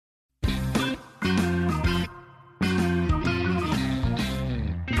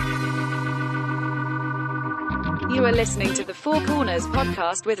You are listening to the Four Corners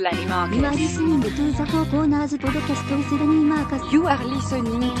podcast with Lenny Marcus. You are listening to the Four Corners podcast with Lenny Marcus. You are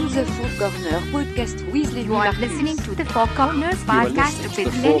listening to the Four Corners podcast with Lenny You are Marcus. listening to the Four Corners podcast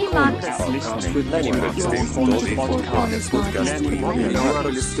with Lenny Marcus. You are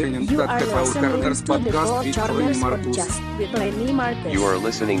listening to the Four Corners podcast with Lenny Marcus. You are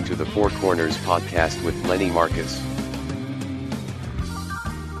listening to the Four Corners podcast with Lenny Marcus.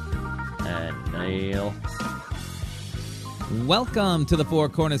 And Neil. Welcome to the Four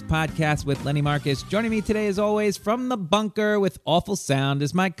Corners podcast with Lenny Marcus. Joining me today, as always, from the bunker with awful sound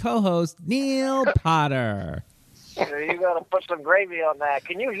is my co-host, Neil Potter. You gotta put some gravy on that.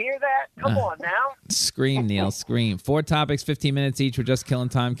 Can you hear that? Come on now. Scream, Neil, scream. 4 topics, 15 minutes each. We're just killing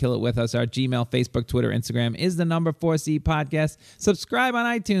time. Kill it with us. Our Gmail, Facebook, Twitter, Instagram is the number 4C podcast. Subscribe on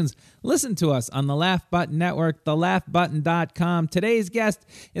iTunes. Listen to us on the Laugh Button Network, thelaughbutton.com. Today's guest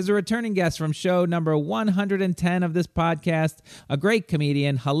is a returning guest from show number 110 of this podcast, a great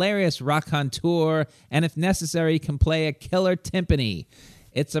comedian, hilarious raconteur, and if necessary, can play a killer timpani.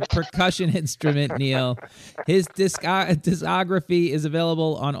 It's a percussion instrument, Neil. His discography is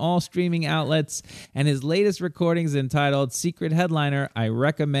available on all streaming outlets, and his latest recording is entitled Secret Headliner. I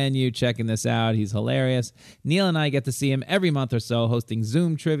recommend you checking this out. He's hilarious. Neil and I get to see him every month or so hosting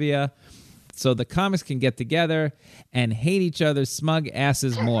Zoom trivia, so the comics can get together and hate each other's smug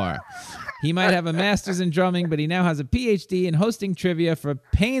asses more. He might have a master's in drumming, but he now has a PhD in hosting trivia for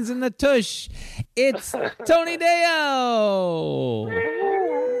Pains in the Tush. It's Tony Deo.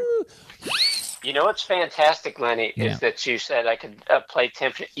 You know what's fantastic, Lenny, is that you said I could play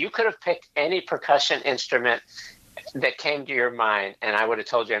timpani. You could have picked any percussion instrument that came to your mind, and I would have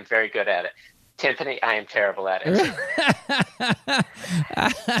told you I'm very good at it. Timpani, I am terrible at it.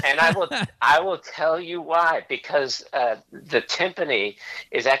 And I will tell you why, because the timpani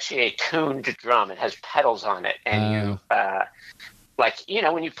is actually a tuned drum. It has pedals on it, and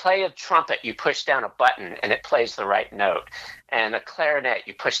when you play a trumpet, you push down a button and it plays the right note. And a clarinet,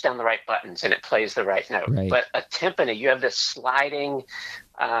 you push down the right buttons and it plays the right note. Right. But a timpani, you have this sliding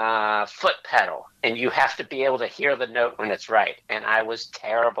foot pedal, and you have to be able to hear the note when it's right. And I was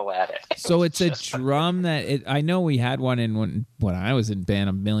terrible at it. So it's a drum I know we had one when I was in band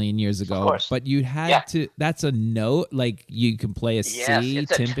a million years ago. Of course. But you had to. That's a note, like you can play a C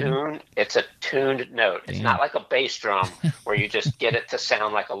timpani. It's a tuned note. Damn. It's not like a bass drum where you just get it to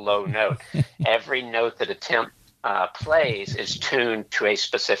sound like a low note. Every note that a timp plays is tuned to a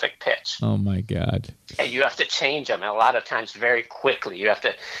specific pitch. Oh my God. And you have to change them, and a lot of times very quickly. You have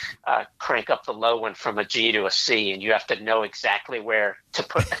to crank up the low one from a G to a C, and you have to know exactly where to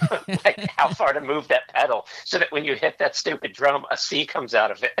put, like how far to move that pedal, so that when you hit that stupid drum, a C comes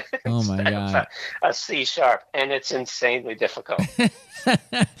out of it. Oh my God. A C sharp, and it's insanely difficult. All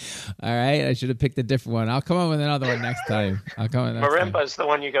right, I should have picked a different one. I'll come up with another one next time. Marimba is the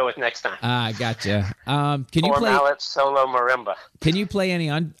one you go with next time. Ah, gotcha. Can you play mallet solo marimba? Can you play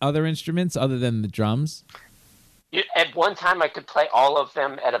any other instruments other than the drums? At one time, I could play all of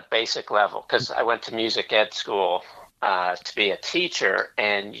them at a basic level because I went to music ed school to be a teacher,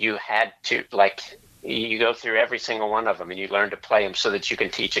 and you had to you go through every single one of them and you learn to play them so that you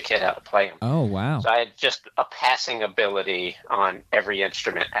can teach a kid how to play them. Oh, wow. So I had just a passing ability on every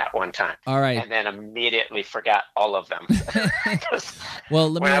instrument at one time. All right. And then immediately forgot all of them.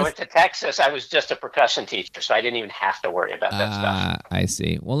 Well, when I went to Texas, I was just a percussion teacher, so I didn't even have to worry about that stuff. I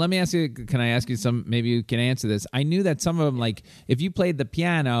see. Well, let me ask you, can I ask you some, maybe you can answer this. I knew that some of them, like, if you played the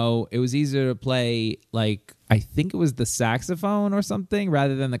piano, it was easier to play, like, I think it was the saxophone or something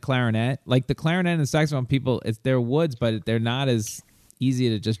rather than the clarinet. Like the clarinet and the saxophone, they're woods, but they're not as easy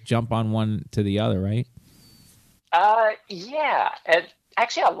to just jump on one to the other, right? Yeah. And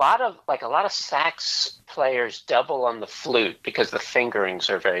actually, a lot of sax players double on the flute because the fingerings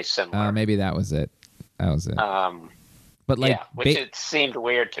are very similar. Maybe that was it. But like, which it seemed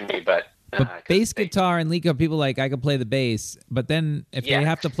weird to me, but bass guitar and lead guitar, people like I could play the bass, but then if they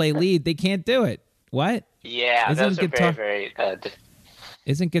have to play lead, they can't do it. What? Yeah, those are very, very...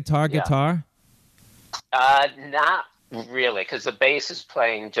 Isn't guitar? Not really, because the bass is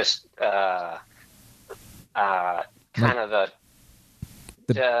playing just kind of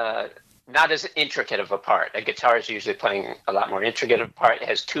the not as intricate of a part. A guitar is usually playing a lot more intricate of a part. It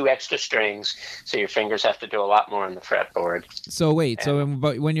has 2 extra strings, so your fingers have to do a lot more on the fretboard. So wait,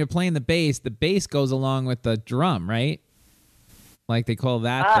 but when you're playing the bass goes along with the drum, right? Like they call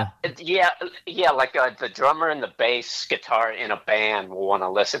that? Like the drummer and the bass guitar in a band will want to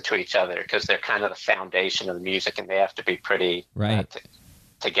listen to each other because they're kind of the foundation of the music, and they have to be pretty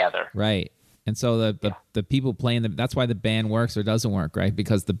together. Right. And so the people playing that's why the band works or doesn't work, right?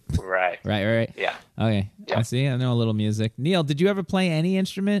 Because right. Yeah. Okay. Yeah. I know a little music. Neil, did you ever play any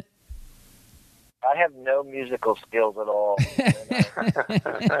instrument? I have no musical skills at all.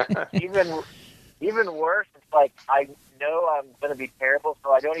 Even worse, it's like I know I'm going to be terrible,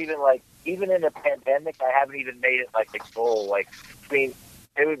 so I don't even even in a pandemic, I haven't even made it like a goal. Like, I mean,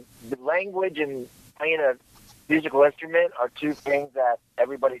 the language and playing a musical instrument are two things that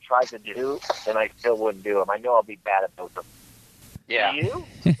everybody tries to do, and I still wouldn't do them. I know I'll be bad at both of them. Yeah. Do you?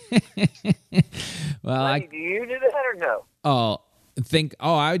 Well, Lenny, do you do that or no?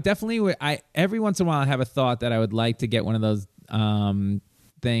 I definitely would. Every once in a while I have a thought that I would like to get one of those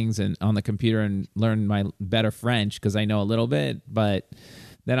things and on the computer and learn my better French because I know a little bit, but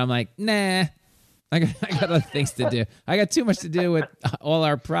then I'm like, nah, I got other things to do. I got too much to do with all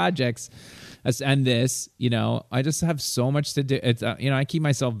our projects and this, I just have so much to do. It's I keep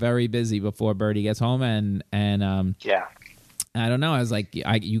myself very busy before Birdie gets home and yeah. I don't know. I was like,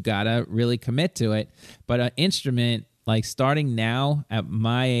 you gotta really commit to it. But an instrument, like starting now at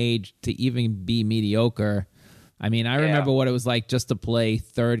my age to even be mediocre, I mean, I remember what it was like just to play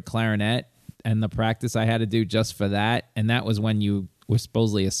third clarinet and the practice I had to do just for that. And that was when you were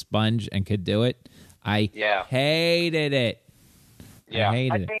supposedly a sponge and could do it. I hated it. Yeah. I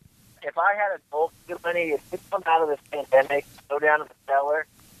think if I had a goal, Lenny, if you come out of this pandemic, go down to the cellar,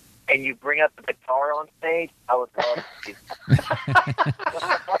 and you bring up the guitar on stage, I would love to.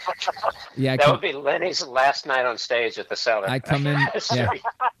 That would be Lenny's last night on stage at the cellar. I come in,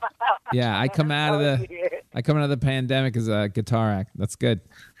 I come out of the pandemic as a guitar act. That's good.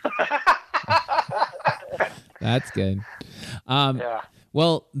 That's good.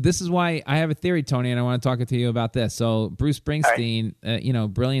 Well, this is why I have a theory, Tony, and I want to talk to you about this. So Bruce Springsteen,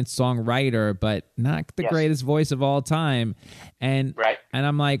 brilliant songwriter, but not the greatest voice of all time. And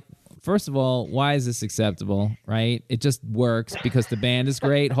I'm like, first of all, why is this acceptable, right? It just works because the band is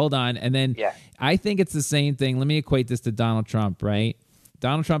great. Hold on. And then I think it's the same thing. Let me equate this to Donald Trump, right?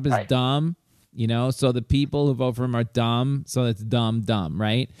 Donald Trump is dumb, so the people who vote for him are dumb, so it's dumb,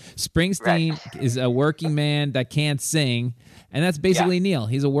 right? Springsteen is a working man that can't sing, and that's basically Neil.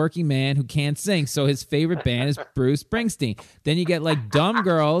 He's a working man who can't sing, so his favorite band is Bruce Springsteen. Then you get like dumb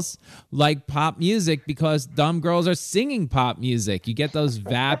girls like pop music because dumb girls are singing pop music. You get those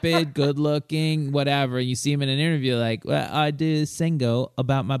vapid, good-looking, whatever. You see them in an interview like, well, I do a single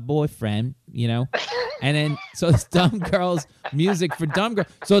about my boyfriend, And then, so it's dumb girls, music for dumb girls.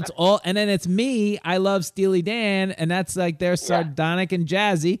 So it's all, and then it's me. I love Steely Dan, and that's like they're sardonic and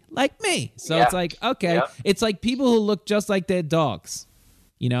jazzy, like me. So it's like, okay. It's like people who look just like their dogs,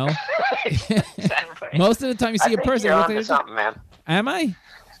 Exactly. Most of the time you see a person. You're onto something, man. Am I?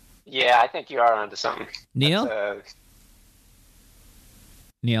 Yeah, I think you are onto something. Neil?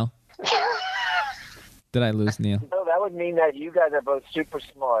 Neil? Did I lose Neil? No, that would mean that you guys are both super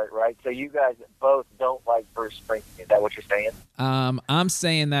smart, right? So you guys both don't like Bruce Springsteen. Is that what you're saying? I'm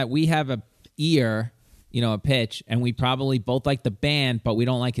saying that we have a ear, a pitch, and we probably both like the band, but we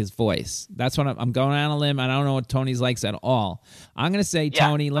don't like his voice. That's what I'm going on a limb. I don't know what Tony's likes at all. I'm going to say,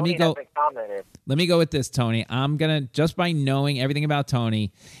 Tony, let me go. Let me go with this, Tony. I'm going to, just by knowing everything about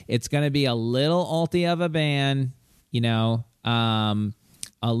Tony, it's going to be a little alty of a band,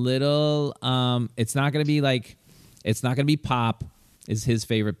 a little it's not going to be pop is his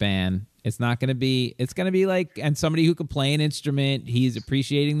favorite band. It's going to be like, and somebody who could play an instrument. He's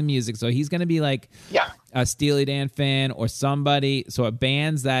appreciating the music. So he's going to be like a Steely Dan fan or somebody. So a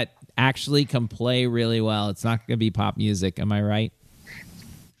bands that actually can play really well. It's not going to be pop music. Am I right?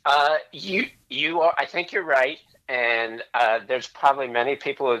 You are, I think you're right. And there's probably many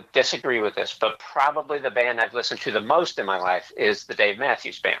people who disagree with this, but probably the band I've listened to the most in my life is the Dave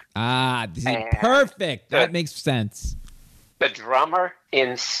Matthews Band. Perfect. That makes sense. The drummer,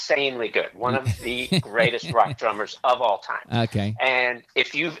 insanely good. One of the greatest rock drummers of all time. Okay. And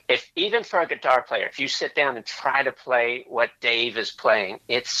if even for a guitar player, if you sit down and try to play what Dave is playing,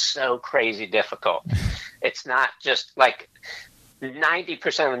 it's so crazy difficult. It's not just like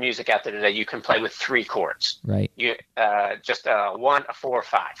 90% of the music out there today you can play with 3 chords. Right. You just a 1, a 4,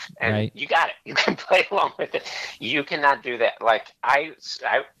 5, and you got it. You can play along with it. You cannot do that. Like I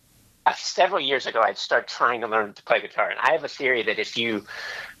several years ago, I'd start trying to learn to play guitar, and I have a theory that if you,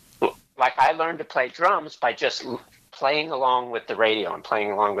 like, I learned to play drums by just playing along with the radio and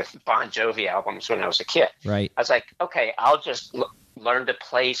playing along with Bon Jovi albums when I was a kid. Right. I was like, okay, I'll just learn to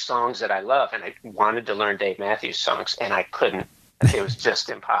play songs that I love, and I wanted to learn Dave Matthews songs, and I couldn't. It was just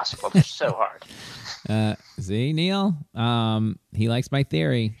impossible. They're so hard. See, Neil? He likes my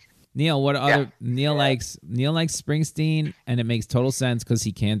theory. Neil, what other Neil likes Springsteen, and it makes total sense because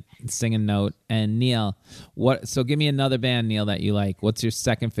he can't sing a note. And Neil, so give me another band, Neil, that you like. What's your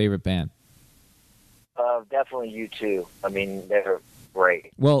second favorite band? Definitely U2. I mean, they're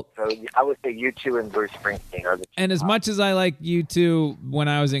great. Well, so I would say U2 and Bruce Springsteen are the two. And as much as I like U2 when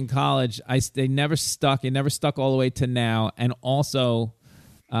I was in college, they never stuck. It never stuck all the way to now. And also,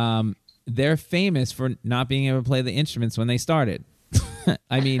 they're famous for not being able to play the instruments when they started.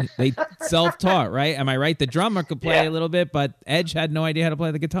 I mean, they self-taught, right? Am I right? The drummer could play a little bit, but Edge had no idea how to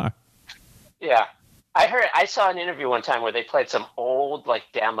play the guitar. Yeah. I saw an interview one time where they played some old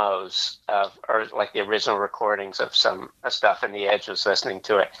demos or the original recordings of some stuff, and the Edge was listening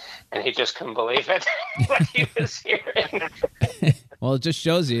to it, and he just couldn't believe it what he was hearing. Well, it just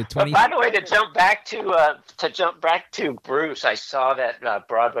shows you. But by the way, to jump back to Bruce, I saw that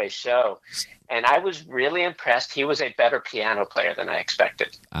Broadway show, and I was really impressed. He was a better piano player than I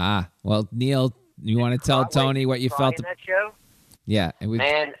expected. Ah, well, Neil, you want to tell Tony what you felt? In that show? Yeah,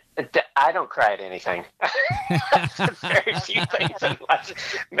 man. I don't cry at anything. Very few things in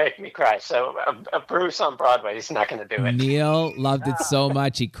life make me cry. So Bruce on Broadway, he's not going to do it. Neil loved it so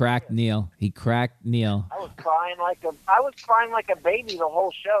much. He cracked Neil. I was crying like a baby the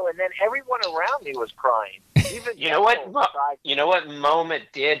whole show, and then everyone around me was crying. Even you know what moment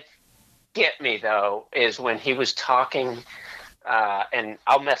did get me though is when he was talking, and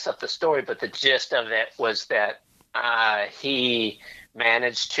I'll mess up the story, but the gist of it was that he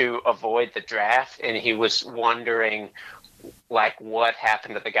managed to avoid the draft, and he was wondering what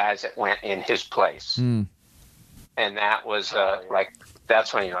happened to the guys that went in his place. And that was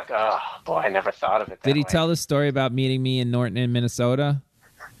that's when you're like, oh boy, I never thought of it that Did he way. tell the story about meeting me in Norton in Minnesota?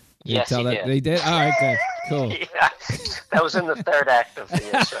 Yes, he did. They did? All right, good. Cool. Yeah, that was in the third act of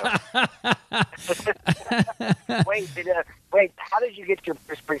the show. Wait, how did you get your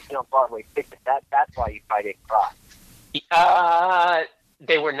Bruce Springsteen on Broadway ticket? That's why you probably didn't cry.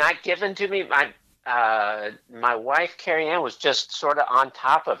 They were not given to me. My wife Carrie Ann was just sort of on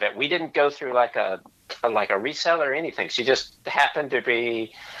top of it. We didn't go through like a reseller or anything. She just happened to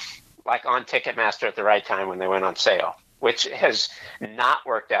be on Ticketmaster at the right time when they went on sale, which has not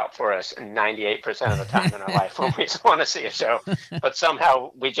worked out for us 98% of the time in our life when we want to see a show. But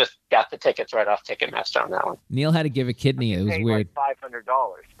somehow we just got the tickets right off Ticketmaster on that one. Neil had to give a kidney. It was weird. $500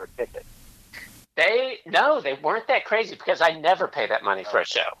 for a ticket. They weren't that crazy because I never pay that money for a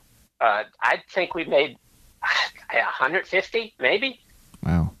show. I think we made $150 maybe.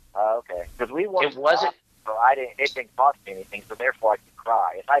 Wow. Okay, because we wanted. It wasn't. So it didn't cost me anything, so therefore I could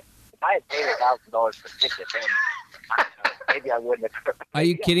cry. If I had paid $1,000 for a ticket, then I don't know, maybe I wouldn't have. Are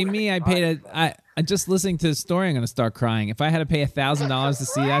you kidding me? I'm just listening to the story. I'm going to start crying. If I had to pay $1,000 to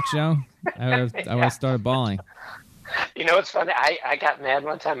see that show, I would have started bawling. You know, it's funny. I got mad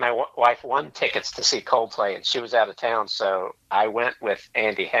one time. My wife won tickets to see Coldplay, and she was out of town, so I went with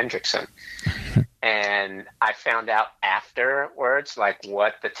Andy Hendrickson. And I found out afterwards,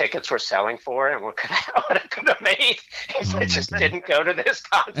 what the tickets were selling for and what I could have made if I just didn't go to this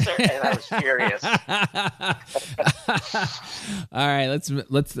concert, and I was furious. All right,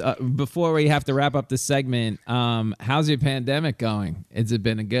 let's before we have to wrap up this segment, how's your pandemic going? Has it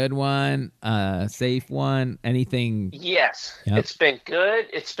been a good one, safe one, anything? Yes, Yep. It's been good.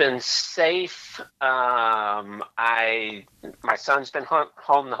 It's been safe. My son's been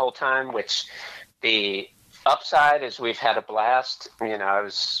home the whole time, which the upside is we've had a blast. You know, I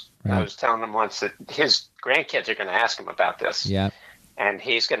was telling him once that his grandkids are going to ask him about this. Yeah. And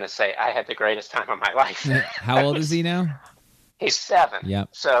he's going to say, I had the greatest time of my life. How old is he now? He's 7. Yep.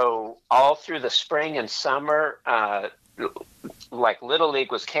 So all through the spring and summer, Little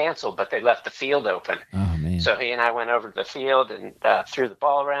League was canceled, but they left the field open. Oh, man. So he and I went over to the field and threw the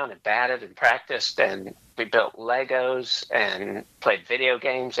ball around and batted and practiced, and we built Legos and played video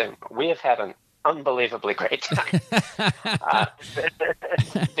games, and we have had an unbelievably great time.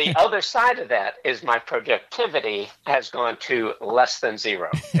 The other side of that is my productivity has gone to less than 0.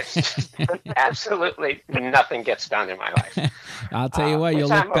 Absolutely nothing gets done in my life. I'll tell you what, you'll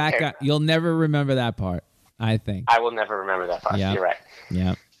look back, you'll never remember that part, I think. I will never remember that part. Yep. You're right.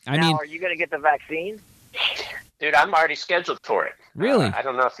 Yeah. Now, are you going to get the vaccine? Dude, I'm already scheduled for it. Really? I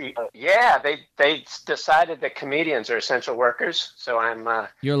don't know if you... Yeah, they decided that comedians are essential workers, so I'm...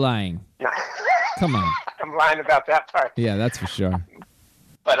 You're lying. Come on. I'm lying about that part. Yeah, that's for sure.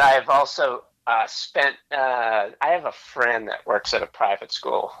 But I have also spent... I have a friend that works at a private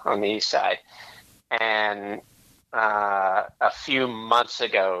school on the east side, and a few months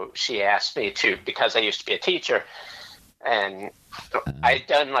ago, she asked me to, because I used to be a teacher, And I'd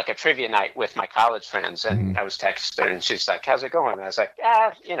done like a trivia night with my college friends, and I was texting her, and she's like, "How's it going?" And I was like,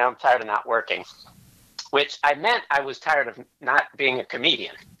 I'm tired of not working," which I meant I was tired of not being a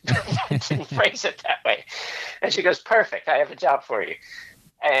comedian. I didn't phrase it that way. And she goes, "Perfect. I have a job for you."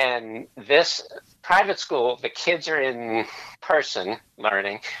 And this private school, the kids are in person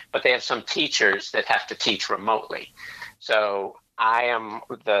learning, but they have some teachers that have to teach remotely. So I am,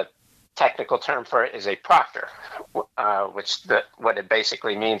 the technical term for it is a proctor, what it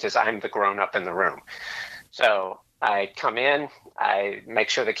basically means is I'm the grown-up in the room. So I come in, I make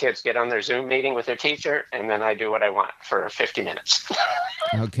sure the kids get on their Zoom meeting with their teacher, and then I do what I want for 50 minutes.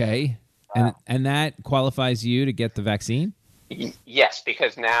 Okay. And that qualifies you to get the vaccine? Yes,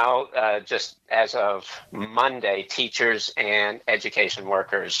 because now, just as of Monday, teachers and education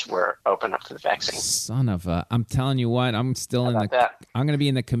workers were open up to the vaccine. Son of a! I'm telling you what, I'm still in the. I'm going to be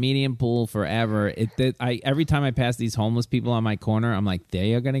in the comedian pool forever. Every time I pass these homeless people on my corner, I'm like,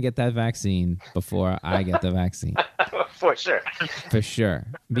 they are going to get that vaccine before I get the vaccine. For sure. For sure,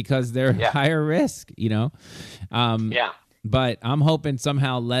 because they're higher risk. Yeah. But I'm hoping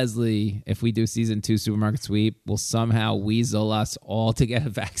somehow Leslie, if we do season 2 Supermarket Sweep, will somehow weasel us all to get a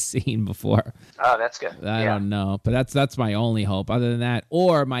vaccine before. Oh, that's good. I don't know, but that's my only hope. Other than that,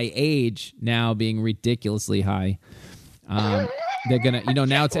 or my age now being ridiculously high, they're gonna,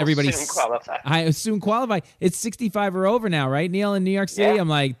 now it's everybody's. Soon qualify. I soon qualify. It's 65 or over now, right, Neil? In New York City, I'm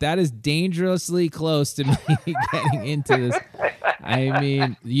like, that is dangerously close to me getting into this. I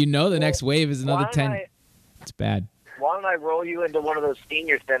mean, the next wave is another 10. It's bad. Why don't I roll you into one of those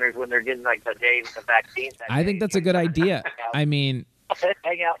senior centers when they're getting like the vaccines? I think that's a good idea. I mean,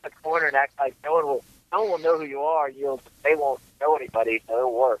 hang out in the corner and act like no one will know who you are. They won't know anybody, so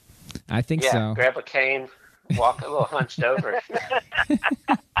it'll work. I think so. Grab a cane, walk a little hunched over.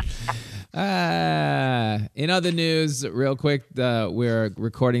 In other news, real quick, we're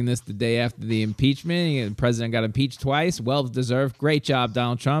recording this the day after the impeachment. The president got impeached twice. Well deserved. Great job,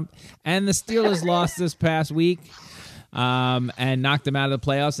 Donald Trump. And the Steelers lost this past week. And knocked them out of the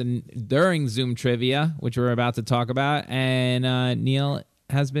playoffs and during Zoom trivia, which we're about to talk about. And Neil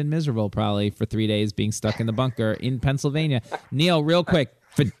has been miserable probably for 3 days being stuck in the bunker in Pennsylvania. Neil, real quick,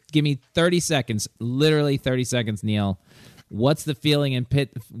 give me 30 seconds, literally 30 seconds, Neil. What's the feeling in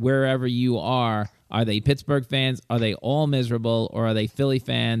Pitt, wherever you are? Are they Pittsburgh fans? Are they all miserable? Or are they Philly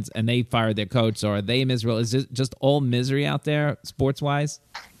fans and they fired their coach? Or are they miserable? Is it just all misery out there sports-wise?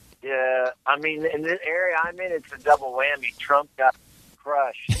 Yeah, I mean, in the area I'm in, it's a double whammy. Trump got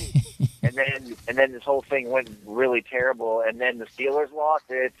crushed, and then this whole thing went really terrible, and then the Steelers lost.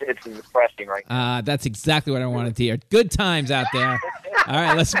 It's depressing right now. That's exactly what I wanted to hear. Good times out there. All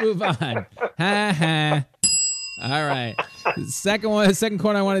right, let's move on. Ha ha. All right. Second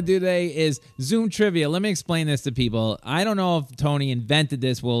corner I want to do today is Zoom trivia. Let me explain this to people. I don't know if Tony invented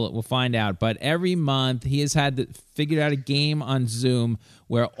this. We'll find out. But every month he has figured out a game on Zoom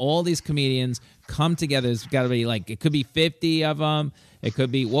where all these comedians come together. It's got to be it could be 50 of them. It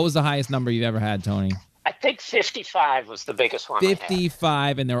could be, what was the highest number you've ever had, Tony? I think 55 was the biggest one.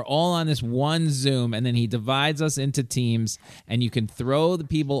 55, and they're all on this one Zoom, and then he divides us into teams, and you can throw the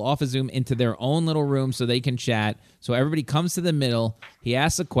people off of Zoom into their own little room so they can chat. So everybody comes to the middle. He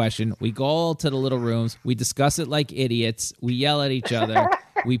asks a question. We go all to the little rooms. We discuss it like idiots. We yell at each other.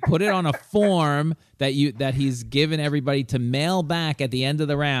 We put it on a form that he's given everybody to mail back at the end of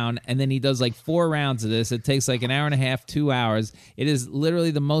the round, and then he does 4 rounds of this. It takes an hour and a half, 2 hours. It is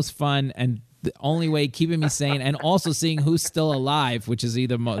literally the most fun and the only way keeping me sane, and also seeing who's still alive, which is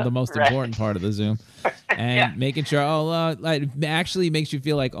either the most important part of the Zoom, and making sure, it actually makes you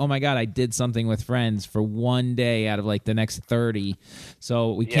feel like, oh my God, I did something with friends for one day out of the next 30.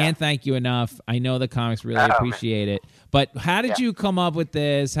 So we can't thank you enough. I know the comics really appreciate it. But how did you come up with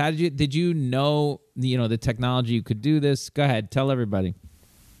this? Did you know the technology you could do this? Go ahead, tell everybody.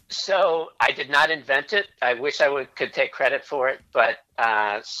 So I did not invent it. I wish I could take credit for it, but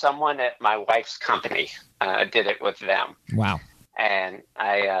someone at my wife's company did it with them. Wow. And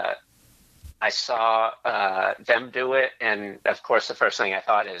I saw them do it, and of course the first thing I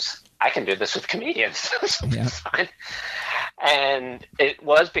thought is, I can do this with comedians. So it's fine. And it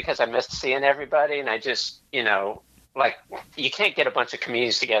was because I missed seeing everybody, and I just, you can't get a bunch of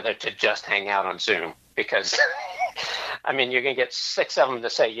comedians together to just hang out on Zoom because... I mean, you're going to get 6 of them to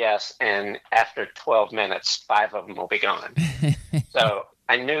say yes, and after 12 minutes, 5 of them will be gone. So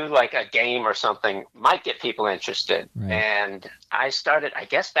I knew a game or something might get people interested. Right. And I started, I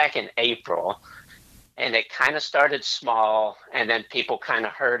guess, back in April, and it kind of started small, and then people kind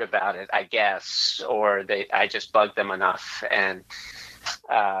of heard about it, I guess, or I just bugged them enough. And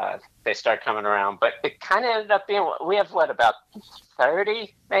they start coming around. But it kind of ended up being, we have about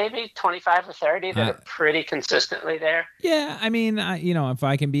 30, maybe 25 or 30 that are pretty consistently there. Yeah, I mean, if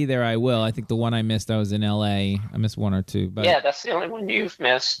I can be there, I will. I think the one I missed, I was in L.A. I missed one or two. But yeah, that's the only one you've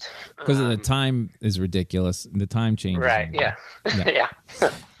missed. Because the time is ridiculous. The time changes. Right, yeah. Yeah.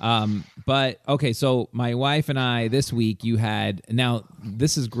 But, okay, so my wife and I, this week, now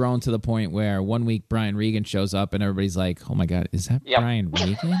this has grown to the point where one week Brian Regan shows up and everybody's like, oh my God, is that Brian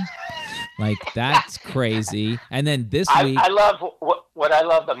Regan? Like, that's crazy. And then this week... I love... What I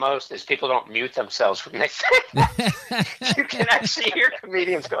love the most is people don't mute themselves when they say you can actually hear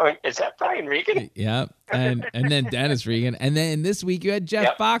comedians going, is that Brian Regan? Yeah. And then Dennis Regan. And then this week you had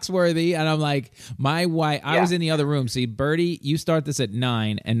Jeff Foxworthy. And I'm like, my wife... I was in the other room. See, Birdie, you start this at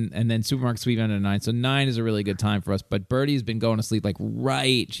 9, and then Supermarket Sweep under 9. So 9 is a really good time for us. But Birdie's been going to sleep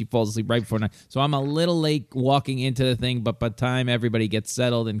she falls asleep right before 9. So I'm a little late walking into the thing, but by the time everybody gets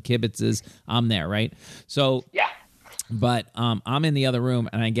settled and kibitzes, I'm there, right? So... yeah. But I'm in the other room,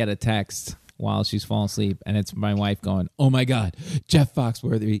 and I get a text while she's falling asleep, and it's my wife going, oh, my God, Jeff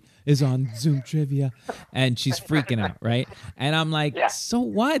Foxworthy is on Zoom Trivia, and she's freaking out, right? And I'm like, so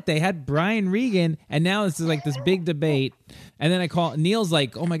what? They had Brian Regan, and now this is like this big debate, and then I call, Neil's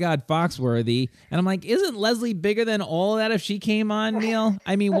like, oh, my God, Foxworthy, and I'm like, isn't Leslie bigger than all of that if she came on, Neil?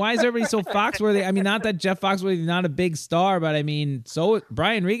 I mean, why is everybody so Foxworthy? I mean, not that Jeff Foxworthy is not a big star, but I mean, so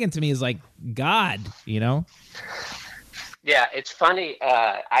Brian Regan to me is like God, Yeah, it's funny.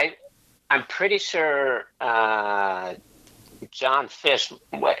 I'm pretty sure John Fish,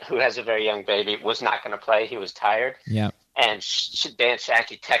 who has a very young baby, was not going to play. He was tired. Yeah. And Dan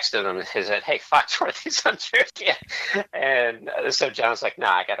Shackey texted him and he said, hey, Foxworthy's on trivia. And so John's like,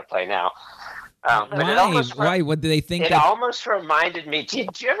 I got to play now. Why? What do they think? It almost reminded me.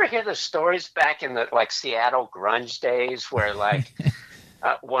 Did you ever hear the stories back in the Seattle grunge days where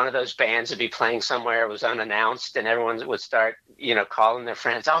one of those bands would be playing somewhere, it was unannounced, and everyone would start, calling their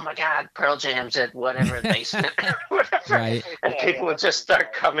friends, oh my God, Pearl Jam's at whatever basement, whatever. Right. And people would just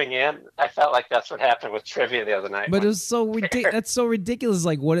start coming in. I felt like that's what happened with trivia the other night. But it was so ridiculous. That's so ridiculous.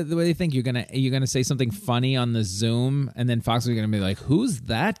 Like, what do they think? You're gonna say something funny on the Zoom, and then Fox is gonna be like, who's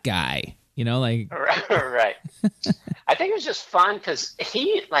that guy? Right. I think it was just fun because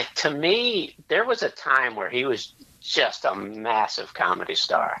he, to me, there was a time where he was just a massive comedy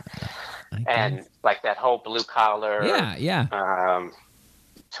star, and that whole blue collar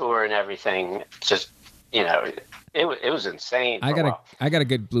tour and everything, just it was insane. I got a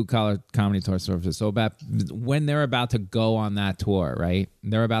good blue collar comedy tour service. So when they're about to go on that tour, right?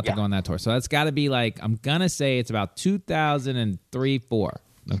 They're about to go on that tour. So that's got to be I'm gonna say it's about 2003-4.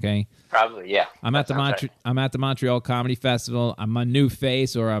 Okay. Probably, yeah. I'm at the Montreal Comedy Festival. I'm a new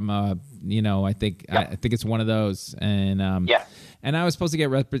face, or I'm I think it's one of those. And and I was supposed to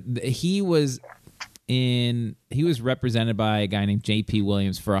get he was represented by a guy named J.P.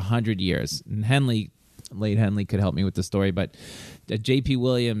 Williams for 100 years. And late Henley could help me with the story, but J.P.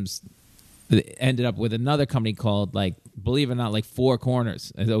 Williams ended up with another company called, believe it or not, Four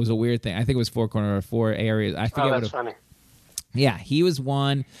Corners. It was a weird thing. I think it was Four Corners or Four Areas. I forget that's funny. Yeah, he was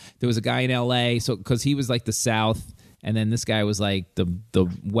one. There was a guy in L.A., so because he was the South, and then this guy was the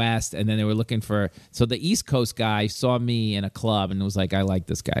West, and then they were looking for. So the East Coast guy saw me in a club and was like, "I like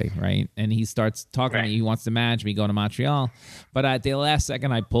this guy," right? And he starts talking to me. He wants to manage me going to Montreal, but at the last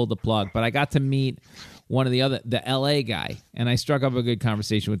second, I pulled the plug. But I got to meet one of the L.A. guy, and I struck up a good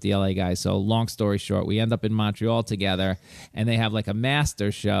conversation with the L.A. guy. So long story short, we end up in Montreal together, and they have a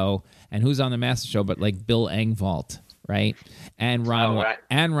master show. And who's on the master show? But Bill Engvall. Right, and Ron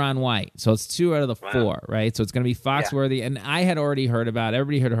White. So it's 2 out of the 4, right? So it's going to be Foxworthy, and I had already heard about.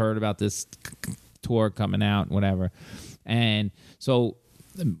 Everybody had heard about this tour coming out, whatever. And so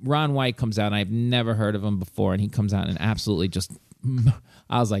Ron White comes out, and I've never heard of him before, and he comes out and absolutely just.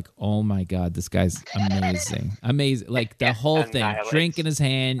 I was like, oh my God, this guy's amazing. The whole thing, drink in his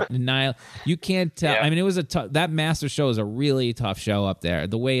hand, you can't tell. I mean, it was that master show is a really tough show up there.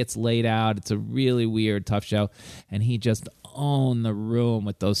 The way it's laid out, it's a really weird, tough show. And he just owned the room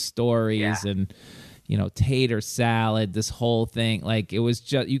with those stories and, tater salad, this whole thing. It was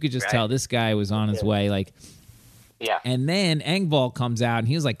just, you could just tell this guy was on his way. And then Engvall comes out and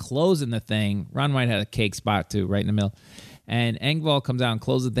he was closing the thing. Ron White had a cake spot too, right in the middle. And Engvall comes out and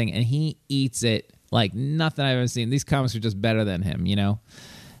closes the thing, and he eats it like nothing I've ever seen. These comics are just better than him,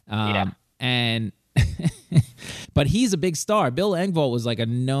 And but he's a big star. Bill Engvall was a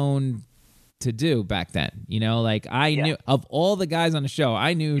known to do back then, I knew of all the guys on the show,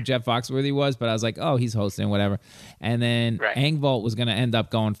 I knew who Jeff Foxworthy was, but I was like, oh, he's hosting, whatever. And then Engvall was going to end up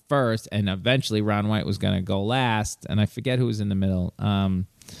going first, and eventually Ron White was going to go last, and I forget who was in the middle.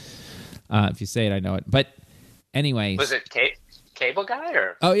 If you say it, I know it. But anyway. Was it Cable Guy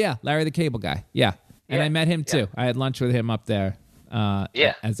or? Oh, yeah. Larry the Cable Guy. Yeah. And I met him too. I had lunch with him up there.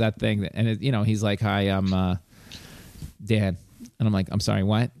 As that thing. And, he's like, hi, I'm Dan. And I'm like, I'm sorry,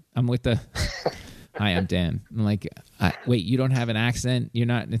 what? I'm with the... Hi, I'm Dan. I'm like, wait, you don't have an accent? You're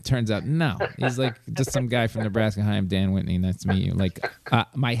not? And it turns out, no. He's like, just some guy from Nebraska. Hi, I'm Dan Whitney. Nice to meet you. Like,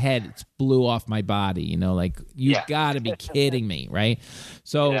 my head blew off my body. Like, you got to be kidding me, right?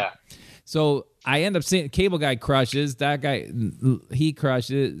 So I end up seeing Cable Guy crushes. That guy, he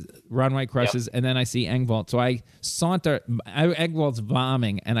crushes. Ron White crushes. And then I see Engvall. So I saunter. Engvall's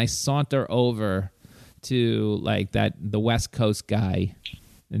vomiting, and I saunter over to like the West Coast guy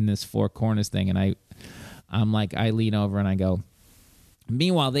in this Four Corners thing, and I'm like, I lean over and I go.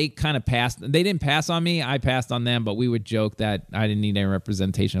 Meanwhile, they kind of passed. They didn't pass on me. I passed on them, but we would joke that I didn't need any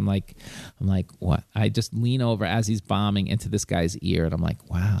representation. I'm like, what? I just lean over as he's bombing into this guy's ear, and I'm like,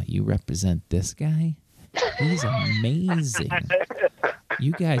 wow, you represent this guy? He's amazing.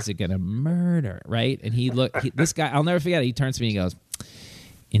 You guys are gonna murder, right? And this guy, I'll never forget it. He turns to me and he goes,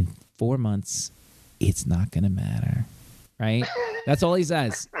 in 4 months, it's not gonna matter. Right? That's all he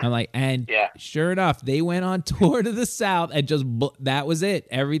says. I'm like, and sure enough, they went on tour to the South and that was it.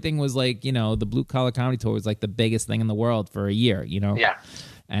 Everything was like, the Blue Collar Comedy Tour was like the biggest thing in the world for a year, Yeah.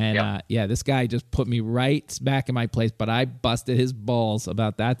 And this guy just put me right back in my place, but I busted his balls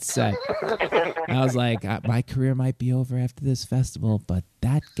about that set. I was like, my career might be over after this festival, but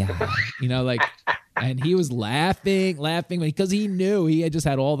that guy, and he was laughing because he knew he had just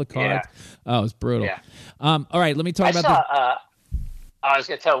had all the cards. Oh, it was brutal. Yeah. All right, let me talk about I was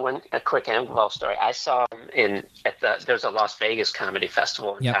going to tell a quick Engvall story. I saw him there's a Las Vegas comedy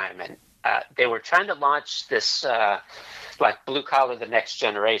festival in time, and they were trying to launch this like Blue Collar, the Next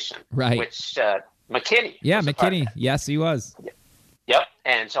Generation, right? Which McKinney, McKinney, yes, he was. Yep,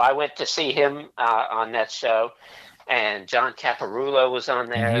 and so I went to see him on that show, and John Caparulo was on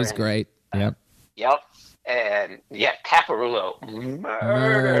there. And he was great. Yep. Yep. And Caparulo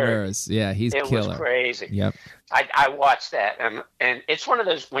murders. Yeah, he's killer. It was crazy. Yep. I watched that, and it's one of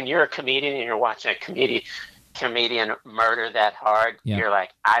those when you're a comedian and you're watching a comedian murder that hard, you're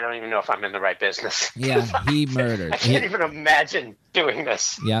like, I don't even know if I'm in the right business. Yeah, he murdered. I can't even imagine doing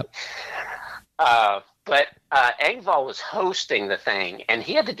this. Yep. But Engvall was hosting the thing, and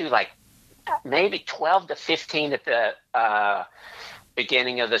he had to do like maybe 12 to 15 at the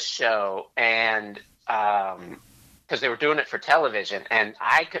beginning of the show, and because they were doing it for television, and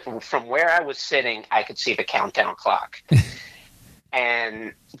I could, from where I was sitting, I could see the countdown clock.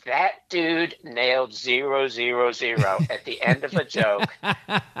 And that dude nailed 0, 0, 0 at the end of a joke,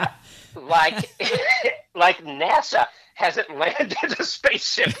 like NASA hasn't landed a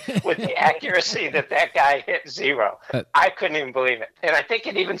spaceship with the accuracy that guy hit 0. I couldn't even believe it, and I think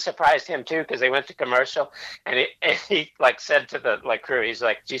it even surprised him too, because they went to commercial, and he like said to the crew, he's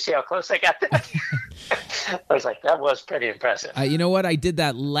like, "Do you see how close I got that?" I was like, that was pretty impressive. You know what? I did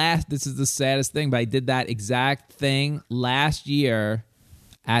that this is the saddest thing, but I did that exact thing last year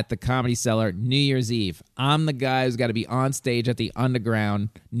at the Comedy Cellar, New Year's Eve. I'm the guy who's got to be on stage at the Underground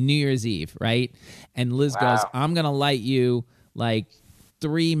New Year's Eve, right? And Liz goes, I'm going to light you like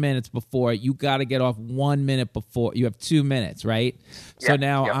 3 minutes before. You got to get off 1 minute before. You have 2 minutes, right? So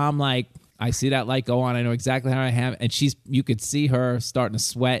now I'm like, I see that light go on. I know exactly how I have it. And you could see her starting to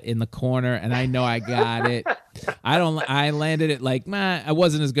sweat in the corner, and I know I got it. I landed it like, I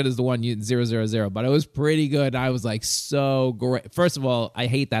wasn't as good as the one 0, 0, 0, but it was pretty good. I was like, so great. First of all, I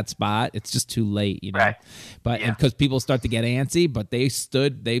hate that spot. It's just too late, Right. But because people start to get antsy, but they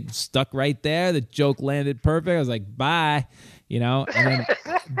stuck right there. The joke landed perfect. I was like, bye. And then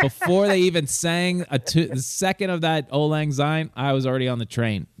before they even sang the second of that Auld Lang Syne, I was already on the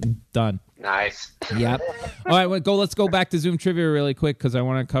train. Done. Nice. Yep. All right, let's go back to Zoom Trivia really quick because I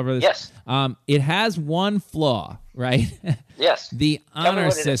want to cover this. Yes. It has one flaw, right? Yes. The honor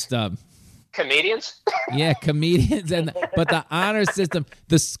system. Comedians? Yeah, comedians, but the honor system,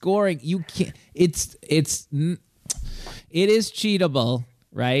 the scoring, you can't. It is cheatable,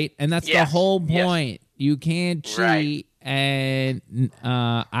 right? And that's the whole point. Yes. You can't cheat. Right. And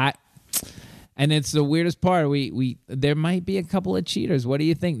and it's the weirdest part. We there might be a couple of cheaters. What do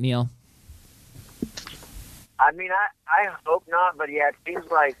you think, Neil? I mean, I hope not, but it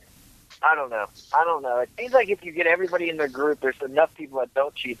seems like I don't know. It seems like if you get everybody in the group, there's enough people that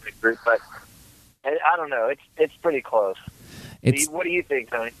don't cheat in the group, but I don't know. It's pretty close. What do you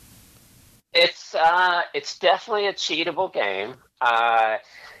think, Tony? It's definitely a cheatable game.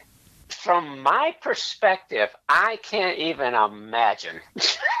 From my perspective, I can't even imagine.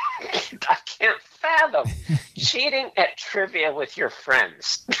 I can't fathom cheating at trivia with your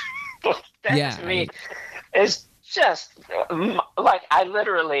friends. That to me is just like I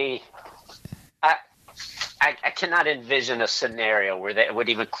literally, I cannot envision a scenario where that would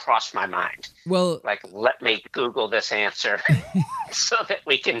even cross my mind. Well, like, let me Google this answer so that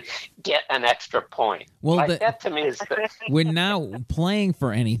we can get an extra point. Well, like, that to me is we're now playing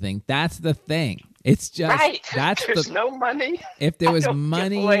for anything. That's the thing. It's just right. That's There's no money. If there was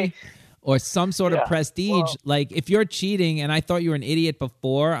money or some sort of prestige, like if you're cheating and I thought you were an idiot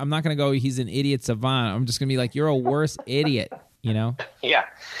before, I'm not going to go, he's an idiot savant. I'm just going to be like, you're a worse idiot, you know? Yeah.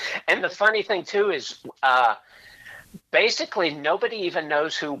 And the funny thing, too, is basically nobody even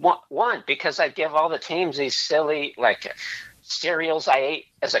knows who won because I give all the teams these silly, like, cereals I ate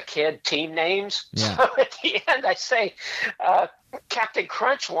as a kid, team names. Yeah. So at the end, I say, Captain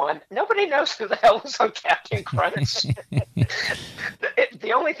Crunch won. Nobody knows who the hell was on Captain Crunch.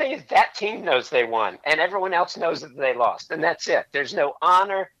 The only thing is that team knows they won, and everyone else knows that they lost, and that's it. There's no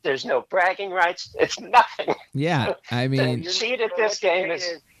honor. There's no bragging rights. It's nothing. Yeah, I mean, cheat at this game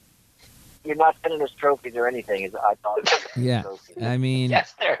is. You're not sending us trophies or anything. I thought. Yeah, I mean,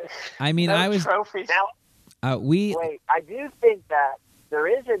 yes, there. I mean, no I was trophies. Now, wait, I do think that there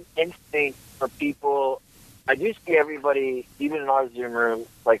is an instinct for people. I do see everybody, even in our Zoom room,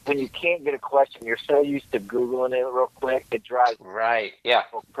 like when you can't get a question, you're so used to Googling it real quick, it drives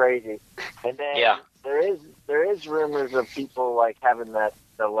people crazy. And then there is rumors of people like having the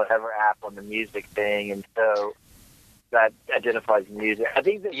whatever app on the music thing, and so that identifies music. I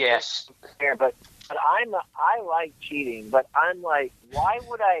think that fair, but I like cheating, but I'm like, why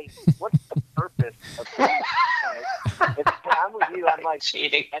would I? What's the purpose of cheating? I'm with you. I'm like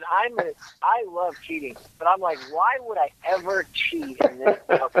cheating, and I love cheating, but I'm like, why would I ever cheat in this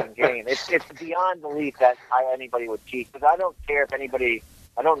fucking game? It's beyond belief that anybody would cheat, because I don't care if anybody.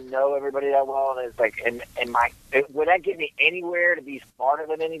 I don't know everybody that well, and it's like, would that get me anywhere to be smarter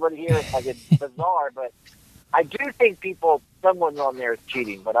than anybody here? It's like, it's bizarre, but I do think someone on there is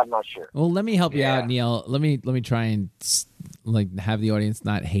cheating, but I'm not sure. Well, let me help you out, Neil. Let me try and like have the audience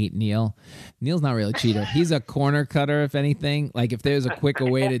not hate Neil. Neil's not really a cheater. He's a corner cutter, if anything. Like if there's a quicker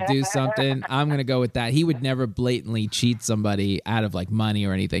way to do something, I'm gonna go with that. He would never blatantly cheat somebody out of like money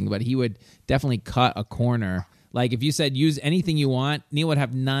or anything, but he would definitely cut a corner. Like if you said use anything you want, Neil would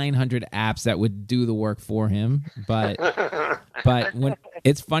have 900 apps that would do the work for him. But when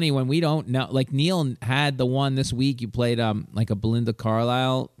it's funny when we don't know, like Neil had the one this week. You played like a Belinda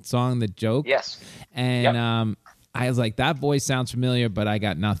Carlisle song, The Joke. Yes. And I was like, that voice sounds familiar, but I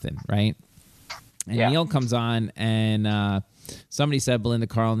got nothing, right? And Neil comes on and somebody said Belinda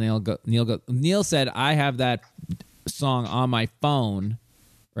Carlisle. Neil said, I have that song on my phone,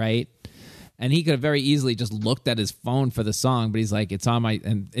 right? And he could have very easily just looked at his phone for the song, but he's like, it's on my,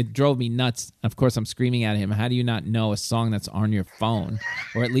 and it drove me nuts. Of course, I'm screaming at him, how do you not know a song that's on your phone?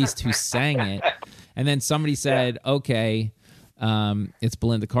 Or at least who sang it? And then somebody said, okay, it's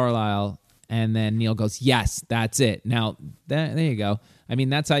Belinda Carlisle. And then Neil goes, yes, that's it. Now, there you go. I mean,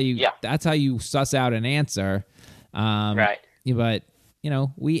 that's how you suss out an answer. Right. But,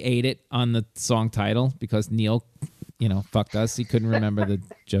 we ate it on the song title because Neil fucked us. He couldn't remember the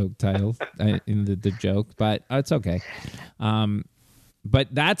joke title in the joke, but it's okay. But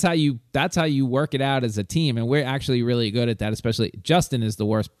that's how you work it out as a team, and we're actually really good at that. Especially Justin is the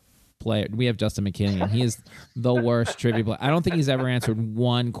worst player. We have Justin McKinney, and he is the worst trivia player. I don't think he's ever answered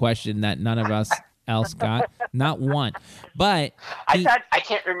one question that none of us else got. Not one. But I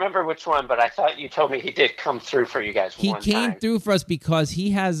can't remember which one, but I thought you told me he did come through for you guys. He came through for us because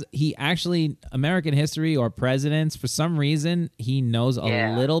he actually American history or presidents, for some reason he knows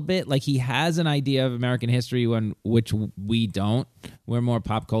a little bit. Like he has an idea of American history which we don't. We're more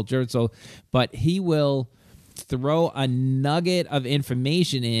pop culture. But he will throw a nugget of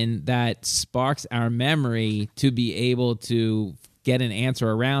information in that sparks our memory to be able to get an answer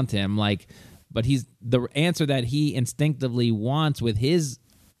around him. But the answer that he instinctively wants with his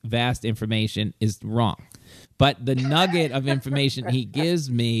vast information is wrong. But the nugget of information he gives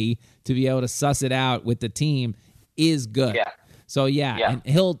me to be able to suss it out with the team is good. Yeah. So, and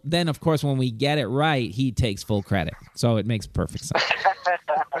he'll then, of course, when we get it right, he takes full credit. So it makes perfect sense.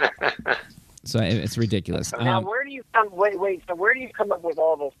 So it's ridiculous. Now, where do you come? Wait. So where do you come up with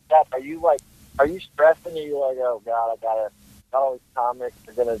all this stuff? Are you stressing? Or are you like, oh God, all these comics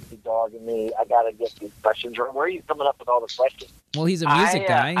are going to be dogging me. I got to get these questions. Where are you coming up with all the questions? Well, he's a music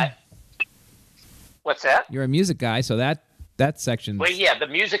guy. What's that? You're a music guy, so that section. Well, yeah, the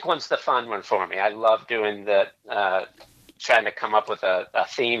music one's the fun one for me. I love doing trying to come up with a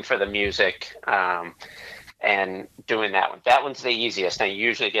theme for the music and doing that one. That one's the easiest. I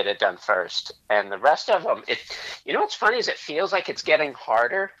usually get it done first. And the rest of them, what's funny is it feels like it's getting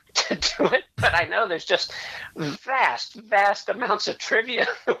harder to do it, but I know there's just vast amounts of trivia in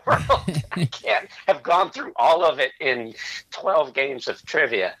the world. I can't have gone through all of it in 12 games of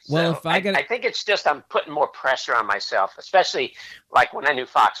trivia. Well, So if I think it's just I'm putting more pressure on myself, especially like when I knew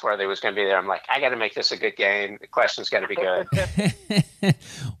Foxworthy was going to be there. I'm like, I got to make this a good game. The question's got to be good.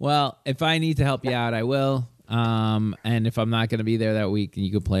 Well, if I need to help you out, I will. And if I'm not going to be there that week,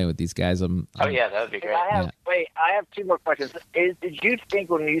 you can play with these guys. Oh yeah, that would be great. I have two more questions. Did you think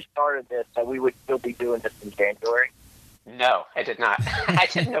when you started this that we would still be doing this in January? No, I did not. I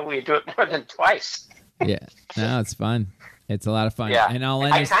didn't know we'd do it more than twice. Yeah, no, it's fun. It's a lot of fun. Yeah, and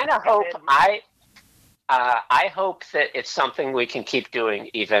I kind of hope I hope that it's something we can keep doing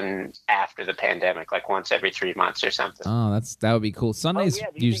even after the pandemic, like once every 3 months or something. Oh, that would be cool. Sunday's Do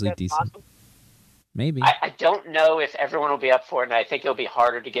you usually think that's decent. possible? Maybe. I don't know if everyone will be up for it, and I think it'll be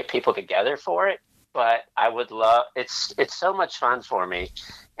harder to get people together for it. But I would love. It's so much fun for me,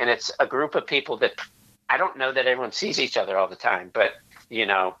 and it's a group of people that I don't know that everyone sees each other all the time. But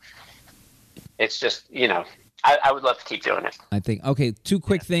it's just I would love to keep doing it. I think. Okay, two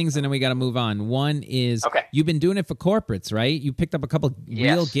quick things, and then we got to move on. One is you've been doing it for corporates, right? You picked up a couple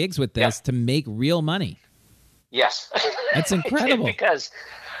real gigs with this to make real money. Yes, that's incredible. Because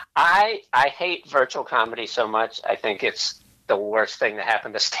I hate virtual comedy so much. I think it's the worst thing that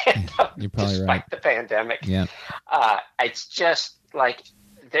happened to stand up. You're probably despite right. the pandemic. Yeah. It's just like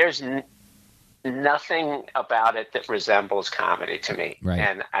there's nothing about it that resembles comedy to me. Right.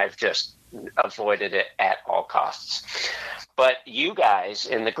 And I've just avoided it at all costs. But you guys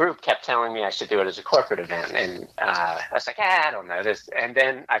in the group kept telling me I should do it as a corporate event. And I was like, I don't know this. And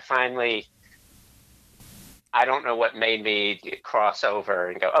then I don't know what made me cross over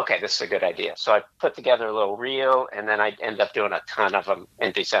and go, okay, this is a good idea. So I put together a little reel, and then I ended up doing a ton of them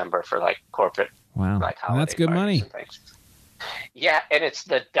in December for like corporate, like holiday that's good money. and things. Yeah, and it's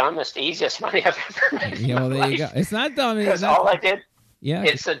the dumbest, easiest money I've ever made. Yeah, well, there you go. It's not dumb. Because all I did, yeah,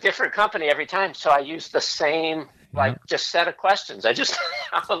 it's a different company every time. So I use the same, just set of questions. I just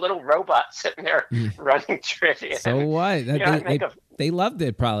have a little robot sitting there running trivia. So what? They loved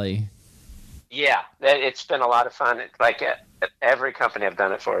it probably. Yeah, it's been a lot of fun. Like every company I've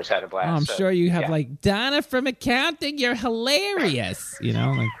done it for has had a blast. Oh, I'm sure you have like Donna from accounting. You're hilarious.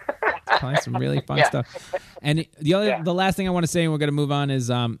 Probably some really fun stuff. And the last thing I want to say, and we're going to move on, is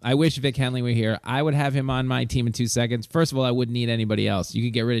I wish Vic Henley were here. I would have him on my team in 2 seconds. First of all, I wouldn't need anybody else. You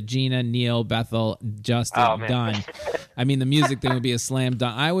could get rid of Gina, Neil, Bethel, Justin, done. I mean, the music thing would be a slam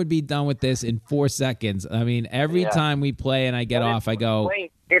dunk. I would be done with this in 4 seconds. I mean, every time we play and I get off, I go...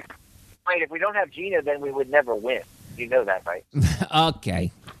 If we don't have Gina, then we would never win. You know that, right?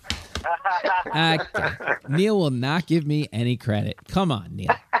 Okay. Neil will not give me any credit. Come on,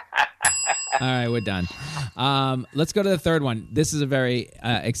 Neil. All right, we're done. Let's go to the third one. This is a very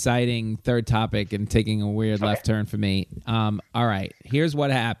exciting third topic and taking a weird left turn for me. All right, here's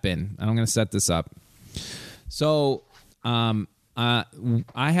what happened. I'm going to set this up. So I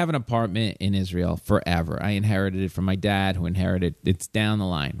have an apartment in Israel forever. I inherited it from my dad, who inherited it. It's down the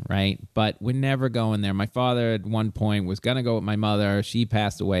line, right? But we're never going there. My father at one point was going to go with my mother. She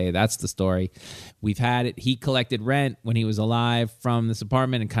passed away. That's the story. We've had it. He collected rent when he was alive from this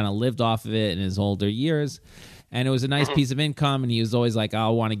apartment and kind of lived off of it in his older years. And it was a nice piece of income. And he was always like, I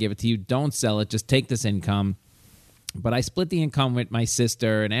want to give it to you. Don't sell it. Just take this income. But I split the income with my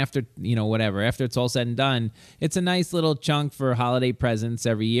sister, and after it's all said and done, it's a nice little chunk for holiday presents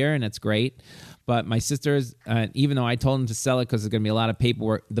every year, and it's great. But my sister's, even though I told him to sell it because there's going to be a lot of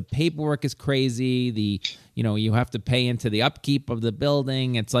paperwork, the paperwork is crazy. You have to pay into the upkeep of the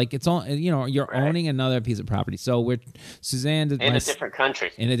building. It's like you're owning another piece of property. So Suzanne in a different country.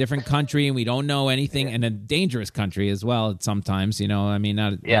 In a different country, and we don't know anything, in a dangerous country as well. Sometimes,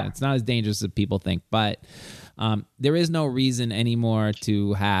 it's not as dangerous as people think, but. There is no reason anymore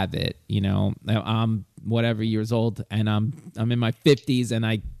to have it. I'm whatever years old, and I'm in my 50s, and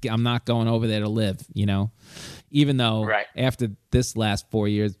I'm not going over there to live. Even though after this last 4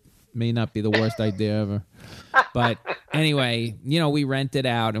 years may not be the worst idea ever. But anyway, we rent it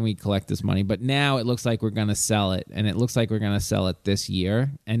out and we collect this money. But now it looks like we're going to sell it, and it looks like we're going to sell it this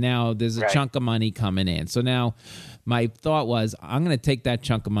year. And now there's a chunk of money coming in. So now. My thought was, I'm going to take that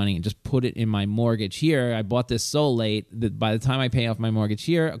chunk of money and just put it in my mortgage here. I bought this so late that by the time I pay off my mortgage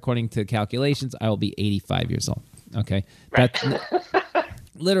here, according to calculations, I will be 85 years old. Okay. Right.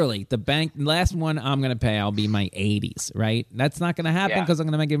 Literally, the bank, last one I'm going to pay, I'll be my 80s, right? That's not going to happen because I'm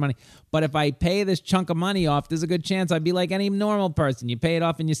going to make money. But if I pay this chunk of money off, there's a good chance I'd be like any normal person. You pay it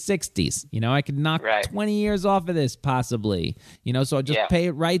off in your 60s. You know, I could knock 20 years off of this possibly. You know, so I'll just pay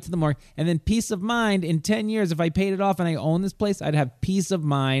it right to the mortgage. And then peace of mind in 10 years, if I paid it off and I own this place, I'd have peace of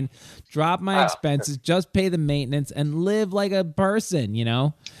mind, drop my expenses, just pay the maintenance, and live like a person, you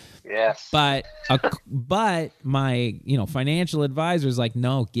know? Yes. But my, financial advisor is like,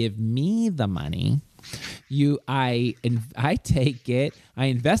 no, give me the money. I take it, I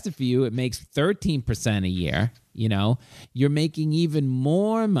invest it for you. It makes 13% a year. You know, you're making even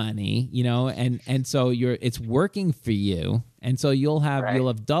more money, and so it's working for you. And so you'll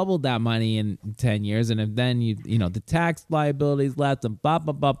have doubled that money in 10 years. And if then the tax liabilities left and blah,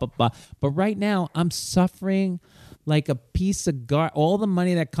 blah, blah, blah, blah. But right now I'm suffering like a piece of all the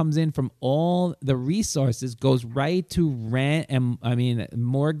money that comes in from all the resources goes right to rent and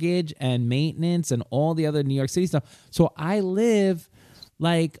mortgage and maintenance and all the other New York City stuff. So I live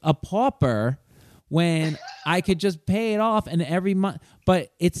like a pauper when I could just pay it off and every month. But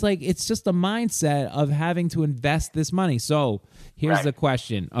it's just the mindset of having to invest this money. So here's the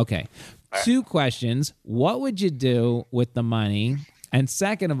question. Okay. 2 questions. What would you do with the money? And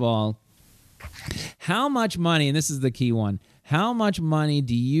second of all, how much money, and this is the key one, how much money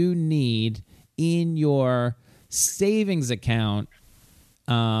do you need in your savings account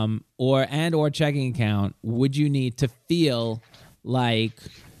or checking account would you need to feel like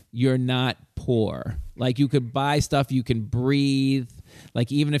you're not poor? Like you could buy stuff, you can breathe.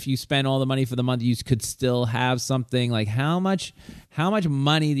 Like even if you spend all the money for the month, you could still have something. Like how much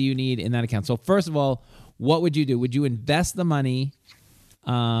money do you need in that account? So first of all, what would you do? Would you invest the money,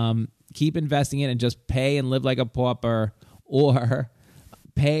 keep investing it and just pay and live like a pauper, or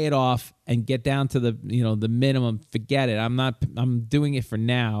pay it off and get down to the the minimum, forget it, I'm doing it for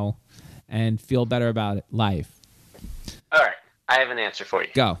now and feel better about life? All right, I have an answer for you.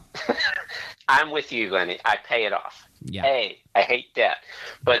 Go. I'm with you, Lenny. I pay it off. Yeah. Hey, I hate debt,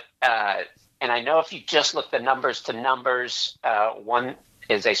 but and I know if you just look the numbers to numbers, one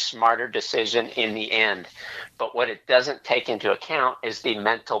is a smarter decision in the end. But what it doesn't take into account is the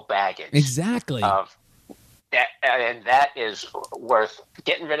mental baggage. Exactly. Of that, and that is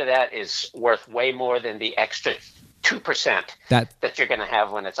getting rid of that is worth way more than the extra 2% that you're going to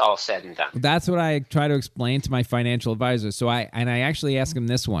have when it's all said and done. That's what I try to explain to my financial advisor. So I actually ask him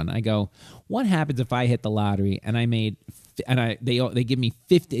this one. I go, what happens if I hit the lottery and they give me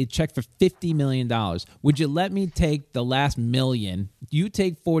a check for $50 million? Would you let me take the last $1 million? You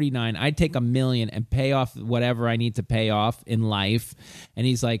take 49, I take $1 million and pay off whatever I need to pay off in life. And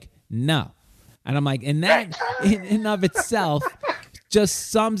he's like, no. And I'm like, and that in and of itself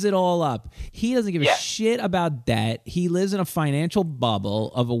just sums it all up. He doesn't give a shit about debt. He lives in a financial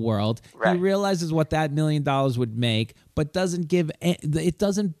bubble of a world. Right. He realizes what that $1 million would make, but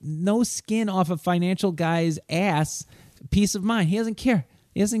no skin off a financial guy's ass. Peace of mind. He doesn't care.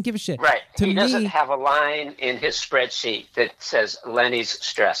 He doesn't give a shit. Right. He doesn't have a line in his spreadsheet that says Lenny's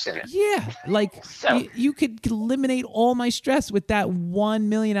stress in it. Yeah. Like you could eliminate all my stress with that $1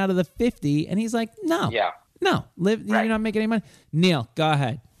 million out of the 50. And he's like, no. Yeah. No. You're not making any money. Neil, go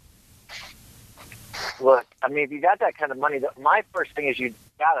ahead. Look, I mean, if you got that kind of money, my first thing is you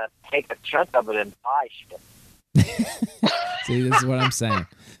got to take a chunk of it and buy shit. See, this is what I'm saying.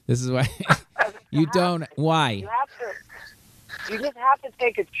 This is why you don't. Why? You just have to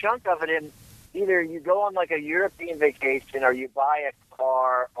take a chunk of it, and either you go on like a European vacation, or you buy a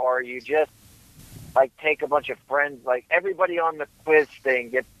car, or you just like take a bunch of friends. Like everybody on the quiz thing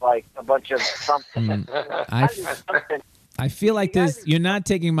gets like a bunch of something. I feel like you're not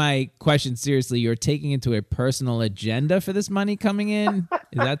taking my question seriously. You're taking into a personal agenda for this money coming in.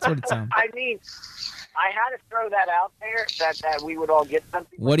 That's what it sounds. I mean, I had to throw that out there that we would all get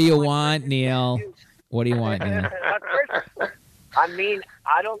something. What do you want, Neil? What do you want, Neil? I mean,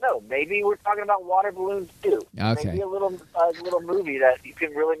 I don't know. Maybe we're talking about water balloons too. Okay. Maybe a little movie that you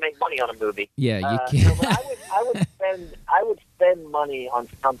can really make money on a movie. Yeah, you can. So I would spend money on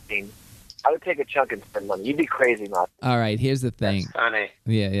something. I would take a chunk and spend money. You'd be crazy, not. All right, here's the thing. That's funny.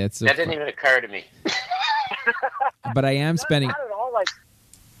 Yeah, it's that didn't even occur to me. But I am spending. Not at all. Like,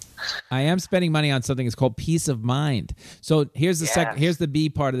 I am spending money on something that's called peace of mind. So here's the here's the B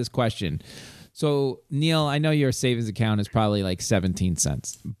part of this question. So Neil, I know your savings account is probably like 17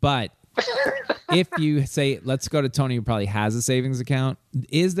 cents, but if you say, let's go to Tony, who probably has a savings account.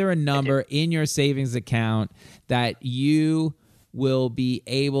 Is there a number in your savings account that you will be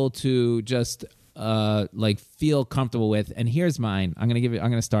able to just like feel comfortable with. And here's mine. I'm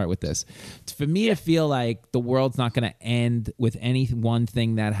gonna start with this. For me to feel like the world's not gonna end with any one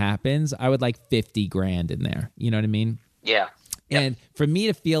thing that happens, I would like 50 grand in there. You know what I mean? Yeah. And for me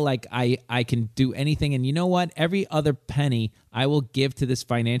to feel like I can do anything, and you know what? Every other penny I will give to this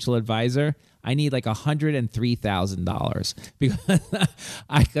financial advisor, I need like $103,000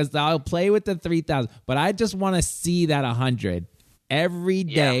 because I'll play with the 3,000, but I just want to see that 100 every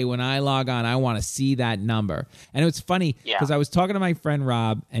day when I log on. I want to see that number. And it was funny because I was talking to my friend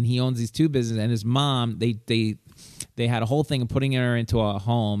Rob, and he owns these two businesses, and his mom they had a whole thing of putting her into a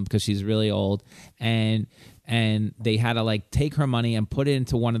home because she's really old, and they had to like take her money and put it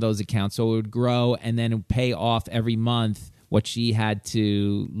into one of those accounts so it would grow and then it would pay off every month what she had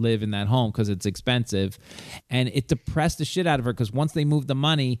to live in that home because it's expensive. And it depressed the shit out of her because once they moved the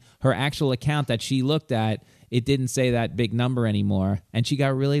money, her actual account that she looked at, it didn't say that big number anymore, and she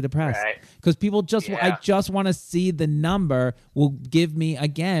got really depressed because people I just want to see the number will give me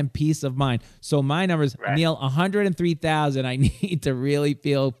again peace of mind. So my numbers, Neil, 103,000. I need to really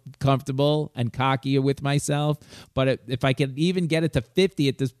feel comfortable and cocky with myself. But if I could even get it to 50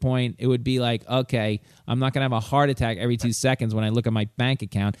 at this point, it would be like, okay, I'm not gonna have a heart attack every 2 seconds when I look at my bank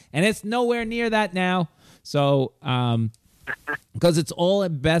account, and it's nowhere near that now. So because it's all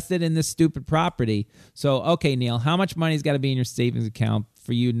invested in this stupid property. So, okay, Neil, how much money's got to be in your savings account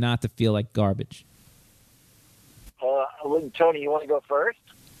for you not to feel like garbage? Tony, you want to go first?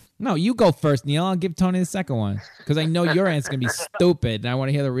 No, you go first, Neil. I'll give Tony the second one because I know your answer's going to be stupid, and I want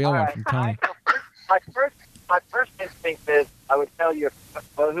to hear the real one from Tony. My first instinct is I would tell you,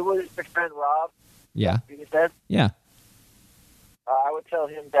 who was your friend, Rob? Yeah. You said? Yeah. I would tell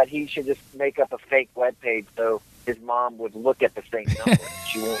him that he should just make up a fake webpage so his mom would look at the same number.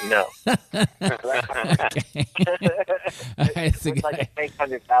 She won't know. Okay. All right, it's like a fake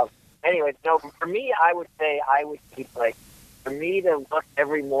 100,000. Anyway, no, for me, I would say I would keep like, for me to look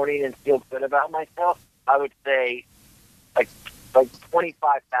every morning and feel good about myself, I would say like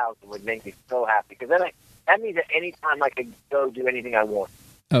 25,000 would make me so happy because then that means at any time I could go do anything I want.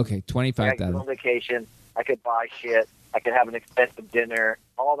 Okay, 25,000. I could go on vacation. I could buy shit. I could have an expensive dinner,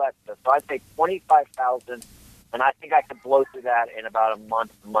 all that stuff. So I'd say 25,000, and I think I could blow through that in about a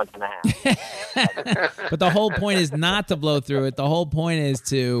month and a half. But the whole point is not to blow through it. The whole point is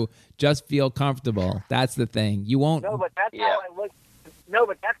to just feel comfortable. That's the thing. You won't. No, but that's how I look. No,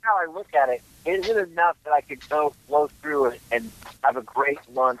 but that's how I look at it. Is it enough that I could go blow through it and have a great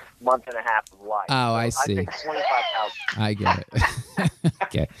month and a half of life? Oh, I see. I think 25,000. I get it.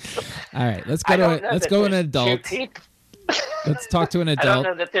 Okay. All right. Let's go to an adult. Let's talk to an adult. I don't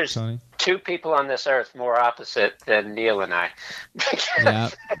know that there's two people on this earth more opposite than Neil and I. Yeah.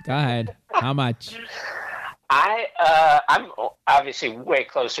 Go ahead. How much? I'm obviously way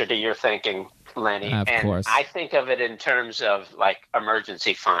closer to your thinking, Lenny. Of course. I think of it in terms of like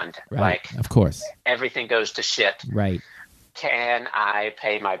emergency fund. Right. Like, of course. Everything goes to shit. Right. Can I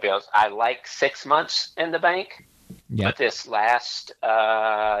pay my bills? I like 6 months in the bank. Yep. But this last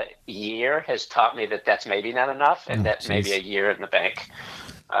year has taught me that that's maybe not enough, and maybe a year in the bank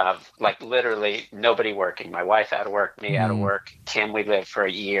of like literally nobody working. My wife out of work, me out of work. Can we live for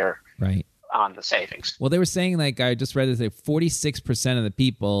a year? Right. On the savings? Well, they were saying, like, I just read this, like 46% of the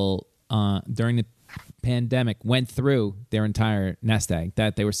people during the pandemic went through their entire nest egg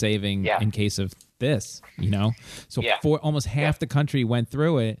that they were saving in case of this, you know? So almost half the country went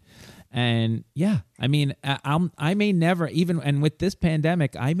through it. And I mean, I may never even, and with this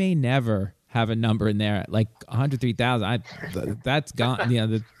pandemic, I may never have a number in there like 103,000. That's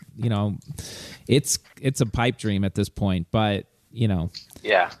gone. It's a pipe dream at this point. But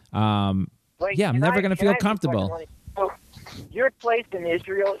I'm never going to feel comfortable. So your place in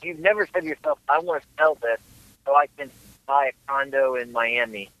Israel, you've never said to yourself, "I want to sell this so I can buy a condo in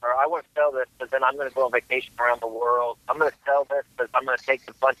Miami," or "I want to sell this because then I'm going to go on vacation around the world. I'm going to sell this because I'm going to take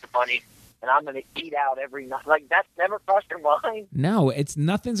a bunch of money and I'm going to eat out every night." Like, that's never crossed your mind? No,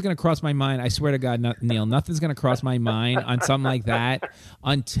 nothing's going to cross my mind. I swear to God, Neil, nothing's going to cross my mind on something like that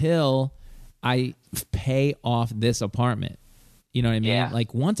until I pay off this apartment. You know what I mean? Yeah.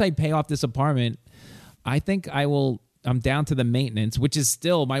 Like, once I pay off this apartment, I think I'm down to the maintenance, which is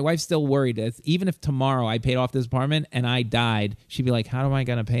still, my wife's still worried. Even if tomorrow I paid off this apartment and I died, she'd be like, how am I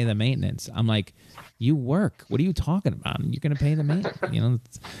going to pay the maintenance? I'm like, you work. What are you talking about? You're going to pay the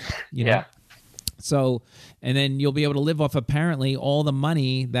maintenance, you know? So, and then you'll be able to live off apparently all the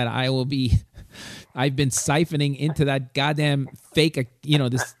money that I've been siphoning into that goddamn fake,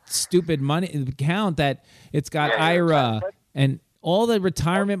 this stupid money account that it's got IRA and all the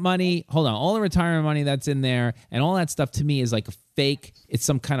retirement money. Hold on. All the retirement money that's in there and all that stuff to me is like fake. It's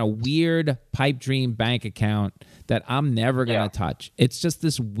some kind of weird pipe dream bank account that I'm never going to touch. It's just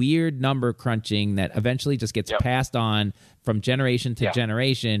this weird number crunching that eventually just gets passed on from generation to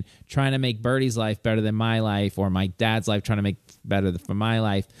generation, trying to make Birdie's life better than my life, or my dad's life trying to make better for my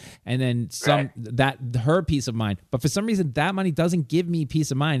life, and then her peace of mind. But for some reason, that money doesn't give me peace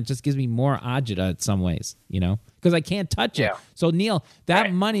of mind. It just gives me more agita in some ways, because I can't touch it. So Neil,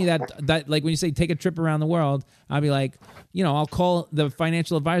 that money that like when you say take a trip around the world, I'll be like, I'll call the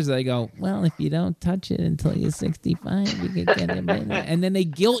financial advisor. They go, well, if you don't touch it until you're 65, you can get it. And then they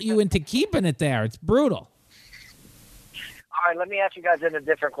guilt you into keeping it there. It's brutal. All right, let me ask you guys a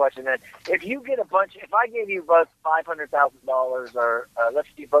different question then. If you get if I gave you both $500,000, or let's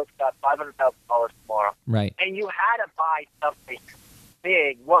say you both got $500,000 tomorrow, right? And you had to buy something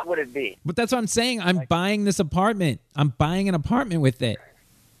big, what would it be? But that's what I'm saying. I'm buying this apartment. I'm buying an apartment with it.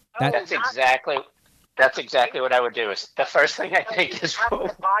 That's exactly what I would do. Is the first thing I think is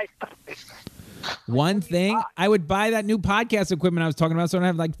buy something. One thing, I would buy that new podcast equipment I was talking about, so I don't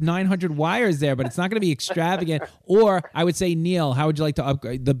have like 900 wires there, but it's not going to be extravagant. Or I would say, Neil, how would you like to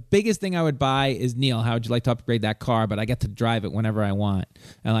upgrade? The biggest thing I would buy is, Neil, how would you like to upgrade that car? But I get to drive it whenever I want,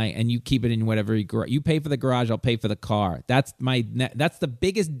 and you keep it in whatever you pay for the garage, I'll pay for the car. That's the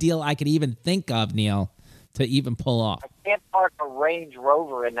biggest deal I could even think of, Neil, to even pull off. I can't park a Range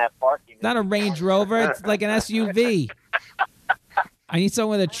Rover in that parking. Not a Range Rover, it's like an SUV. I need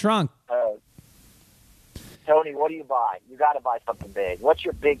someone with a trunk. Tony, what do you buy? You got to buy something big. What's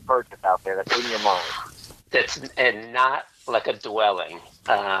your big purchase out there that's in your mind? That's and not like a dwelling.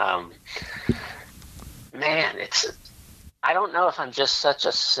 Man, I don't know if I'm just such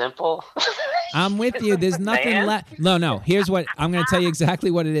a simple. I'm with you. There's nothing left. No. Here's what I'm going to tell you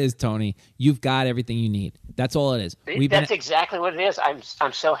exactly what it is, Tony. You've got everything you need. That's all it is. That's exactly what it is.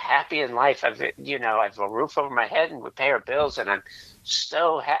 I'm so happy in life. I've a roof over my head, and we pay our bills, and I'm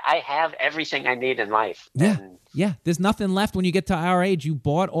so I have everything I need in life. Yeah. There's nothing left when you get to our age. You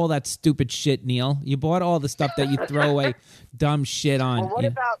bought all that stupid shit, Neil. You bought all the stuff that you throw away dumb shit on. Well,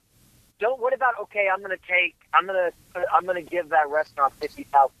 what about okay, I'm gonna give that restaurant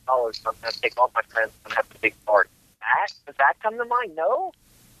 $50,000. I'm gonna take all my friends and have a big party. Does that come to mind? No.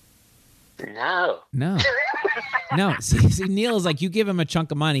 No. See, Neil is like, you give him a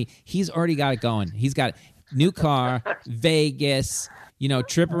chunk of money, he's already got it going. He's got new car, Vegas,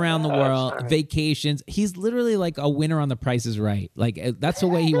 trip around the world, vacations. He's literally like a winner on The Price is Right. Like, that's the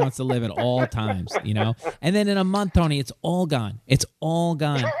way he wants to live at all times, And then in a month, Tony, it's all gone. It's all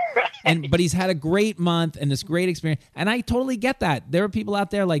gone. But he's had a great month and this great experience. And I totally get that. There are people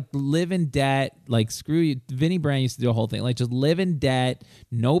out there like live in debt, like screw you. Vinny Brand used to do a whole thing, like just live in debt,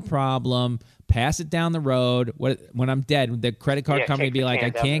 no problem, pass it down the road. When I'm dead, the credit card company be like,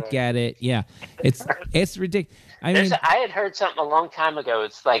 I can't get it. Yeah, it's ridiculous. I had heard something a long time ago.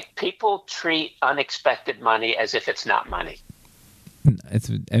 It's like people treat unexpected money as if it's not money.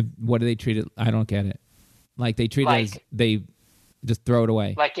 What do they treat it? I don't get it. Like they treat it as they just throw it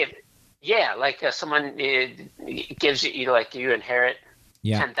away. Like someone gives you, like you inherit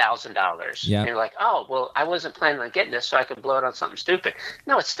 $10,000. Yeah. And you're like, oh, well, I wasn't planning on getting this, so I could blow it on something stupid.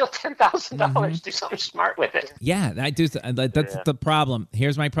 No, it's still $10,000. Do something smart with it. Yeah, I do. That's the problem.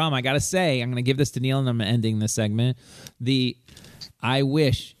 Here's my problem. I got to say, I'm going to give this to Neil, and I'm ending this segment. I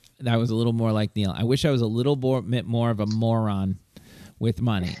wish that I was a little more like Neil. I wish I was a little bit more of a moron with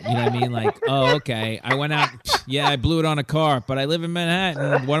money. You know what I mean? Like, oh, okay, I went out, I blew it on a car, but I live in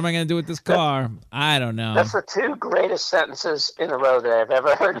Manhattan. What am I going to do with this car? I don't know. That's the two greatest sentences in a row that I've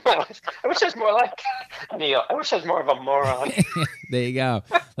ever heard. I wish I was more like Neil. I wish I was more of a moron. There you go.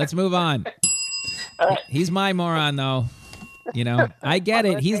 Let's move on. He's my moron, though. I get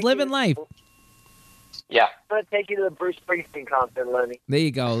it. He's living life. Yeah. I'm going to take you to the Bruce Springsteen concert, Lenny. There you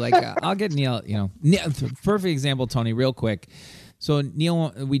go. Like, I'll get Neil, perfect example, Tony, real quick. So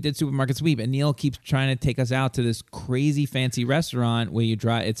Neil, we did Supermarket Sweep, and Neil keeps trying to take us out to this crazy fancy restaurant where you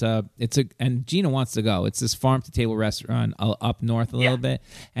drive. And Gina wants to go. It's this farm to table restaurant up north a little bit,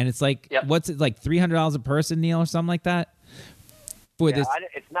 and it's like, what's it like, $300 a person, Neil, or something like that? It's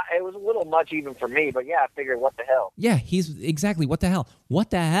not. It was a little much even for me, but I figured, what the hell? Yeah, exactly. What the hell?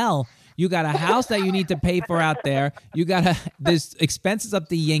 What the hell? You got a house that you need to pay for out there. You got there's expenses up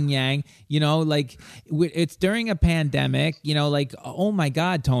the yin yang. Like it's during a pandemic. Like, oh my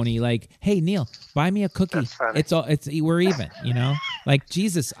God, Tony. Like, hey Neil, buy me a cookie. We're even. Like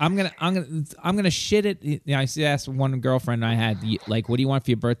Jesus, I'm gonna shit it. I asked one girlfriend I had, like, what do you want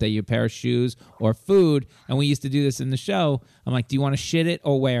for your birthday? Your pair of shoes or food? And we used to do this in the show. I'm like, do you want to shit it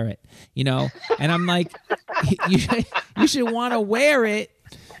or wear it? And I'm like, you should want to wear it.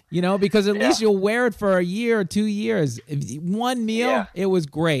 You know, because at least you'll wear it for a year or 2 years. One meal, it was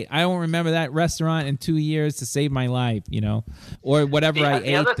great. I don't remember that restaurant in 2 years to save my life, you know, or whatever I ate.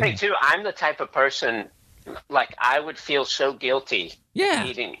 The other thing, too, I'm the type of person, like, I would feel so guilty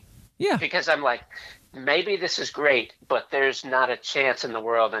eating. Yeah. Because I'm like, maybe this is great, but there's not a chance in the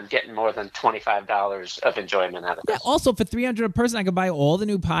world I'm getting more than $25 of enjoyment out of this. Yeah, also, for $300 a person, I could buy all the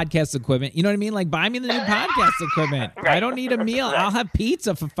new podcast equipment. You know what I mean? Like, buy me the new podcast equipment. Right. I don't need a meal. Right. I'll have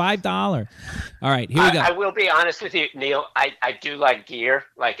pizza for $5. All right, here we go. I will be honest with you, Neil. I do like gear,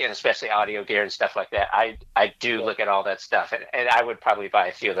 like, and especially audio gear and stuff like that. I do look at all that stuff, and I would probably buy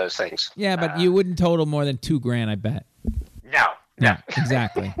a few of those things. Yeah, but you wouldn't total more than $2,000, I bet. No. Yeah,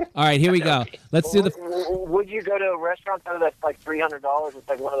 exactly. All right, here we go. Let's do the. Would you go to a restaurant that's like $300? It's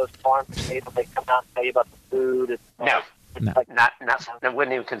like one of those farm tables. They come out and tell you about the food. No. Like, not. I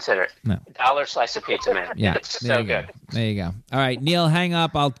wouldn't even consider it. No. $1 slice of pizza, man. Yeah, It's so good. There you go. All right, Neil, hang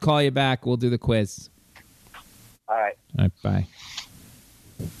up. I'll call you back. We'll do the quiz. All right. All right, bye.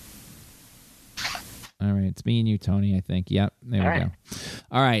 All right, it's me and you, Tony, I think. Yep, there we go.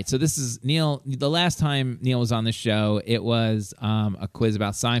 All right, so this is Neil. The last time Neil was on the show, it was a quiz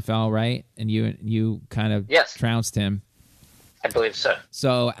about Seinfeld, right? And you kind of trounced him. I believe so.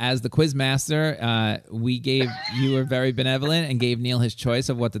 So as the quiz master, you were very benevolent and gave Neil his choice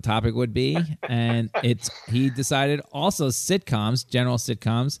of what the topic would be. And he decided also sitcoms, general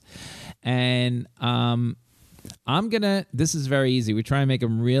sitcoms. And this is very easy. We try and make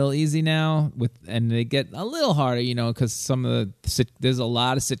them real easy now, and they get a little harder, you know, because there's a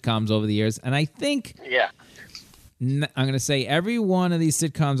lot of sitcoms over the years, and I think I'm going to say every one of these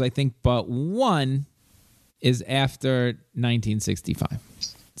sitcoms, I think, but one is after 1965,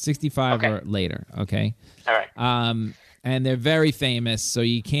 65 or later. Okay. All right. And they're very famous, so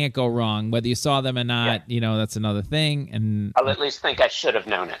you can't go wrong. Whether you saw them or not, you know, that's another thing. And I'll at least think I should have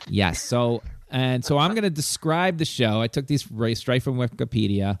known it. Yes. So I'm going to describe the show. I took these straight from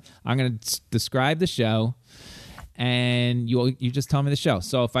Wikipedia. I'm going to describe the show, and you just tell me the show.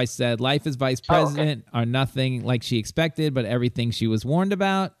 So if I said life as vice president or nothing like she expected, but everything she was warned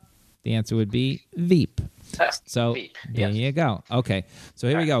about, the answer would be Veep. So Veep. There you go. Okay. So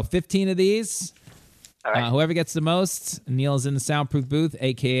here we go. 15 of these. All right. Whoever gets the most, Neil's in the soundproof booth,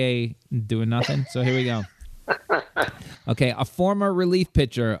 a.k.a. doing nothing. So here we go. Okay, a former relief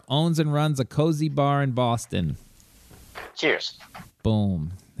pitcher owns and runs a cozy bar in Boston. Cheers.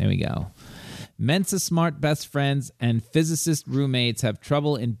 Boom. There we go. Mensa smart best friends and physicist roommates have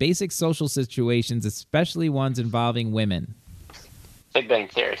trouble in basic social situations, especially ones involving women. Big Bang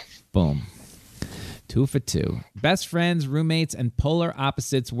Theory. Boom. 2 for 2. Best friends, roommates, and polar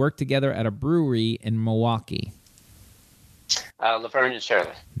opposites work together at a brewery in Milwaukee. Laverne and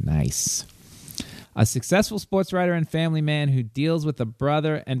Shirley. Nice. A successful sports writer and family man who deals with a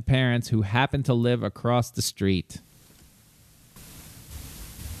brother and parents who happen to live across the street.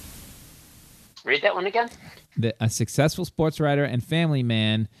 Read that one again. A successful sports writer and family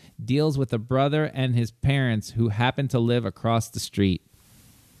man deals with a brother and his parents who happen to live across the street.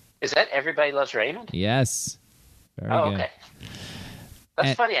 Is that Everybody Loves Raymond? Yes. Very good. Okay.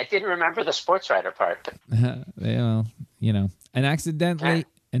 That's funny. I didn't remember the sports writer part. Well, you know, an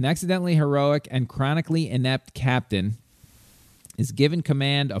accidentally heroic and chronically inept captain is given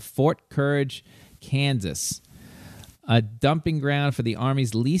command of Fort Courage, Kansas, a dumping ground for the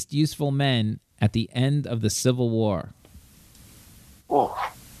Army's least useful men at the end of the Civil War.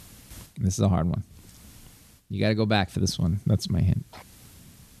 Oh. This is a hard one. You got to go back for this one. That's my hint.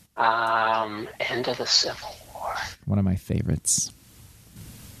 End of the Civil War. One of my favorites.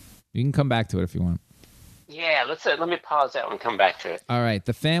 You can come back to it if you want. Yeah, let me pause that one and come back to it. All right.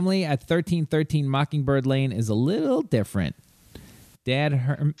 The family at 1313 Mockingbird Lane is a little different.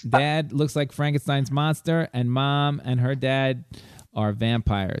 Dad looks like Frankenstein's monster, and Mom and her dad are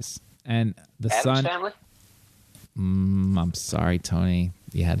vampires. And the Addams son... Family? I'm sorry, Tony.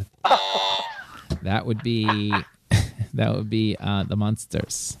 Yeah. That would be... the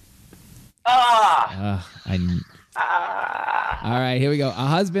Munsters. All right, here we go. A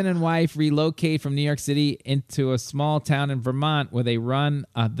husband and wife relocate from New York City into a small town in Vermont where they run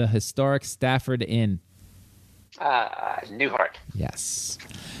the historic Stafford Inn. Newhart. Yes.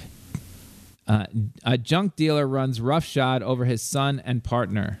 A junk dealer runs roughshod over his son and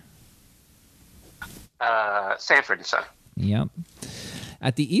partner. Sanford and Son. Yep.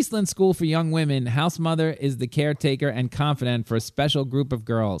 At the Eastland School for Young Women, house mother is the caretaker and confidant for a special group of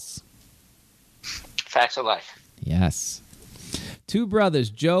girls. Facts of Life. Yes. 2 brothers,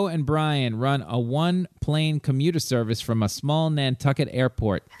 Joe and Brian, run a one-plane commuter service from a small Nantucket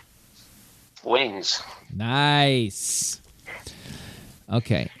airport. Wings. Nice.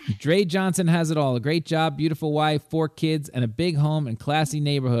 Okay. Dre Johnson has it all. A great job, beautiful wife, 4 kids, and a big home and classy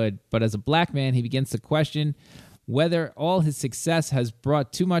neighborhood. But as a black man, he begins to question whether all his success has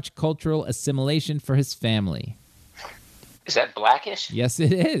brought too much cultural assimilation for his family. Is that Blackish? Yes,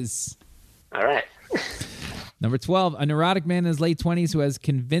 it is. All right. Number 12, a neurotic man in his late 20s who has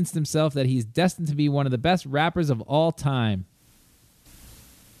convinced himself that he's destined to be one of the best rappers of all time.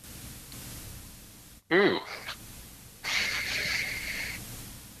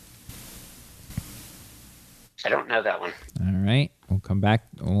 I don't know that one. All right. We'll come back.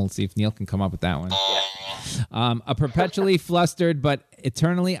 We'll see if Neil can come up with that one. Yeah. A perpetually flustered but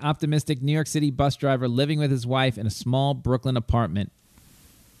eternally optimistic New York City bus driver living with his wife in a small Brooklyn apartment.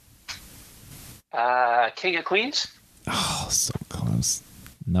 King of Queens? Oh, so close.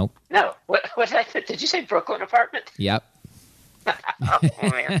 Nope. No. What did you say? Brooklyn apartment? Yep. Oh,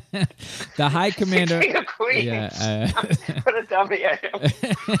 man. The High Commander. King of Queens. Yeah, What a dummy I am.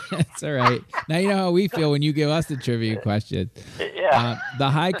 it's all right. Now you know how we feel when you give us the trivia question. Yeah. The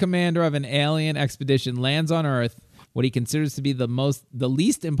High Commander of an alien expedition lands on Earth, what he considers to be the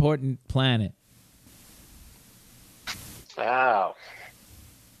least important planet. Oh.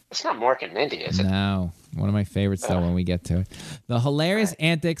 It's not Mork and Mindy, is it? No. One of my favorites, though, when we get to it. The hilarious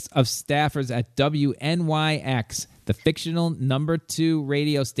antics of staffers at WNYX, the fictional number 2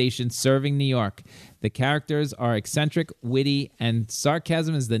 radio station serving New York. The characters are eccentric, witty, and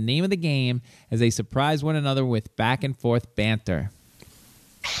sarcasm is the name of the game as they surprise one another with back-and-forth banter.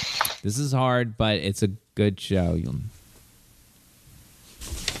 This is hard, but it's a good show.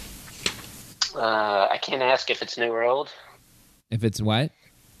 I can't ask if it's new or old. If it's what?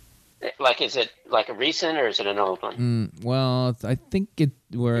 Like, is it like a recent or is it an old one? Well, I think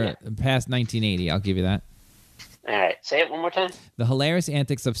we're past 1980. I'll give you that. All right. Say it one more time. The hilarious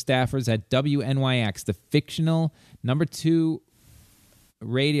antics of staffers at WNYX, the fictional number 2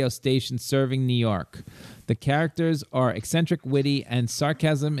 radio station serving New York. The characters are eccentric, witty, and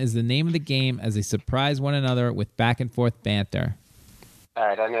sarcasm is the name of the game as they surprise one another with back-and-forth banter. All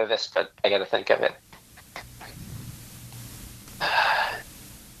right. I know this, but I got to think of it.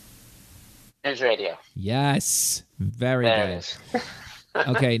 News Radio. Yes. Very There good. it is.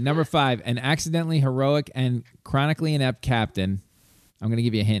 Okay, number 5. An accidentally heroic and chronically inept captain. I'm going to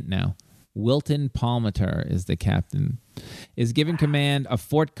give you a hint now. Wilton Palmater is the captain. Is given command of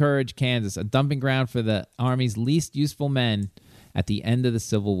Fort Courage, Kansas, a dumping ground for the Army's least useful men at the end of the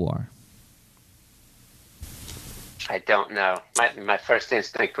Civil War. I don't know. My first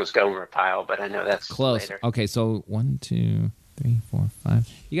instinct was Gomer Pyle, but I know that's Close. later. Okay, so 1, 2, 3, 4, 5.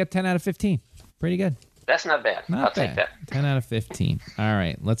 You got 10 out of 15. Pretty good. That's not bad. Not I'll bad. take that. 10 out of 15. All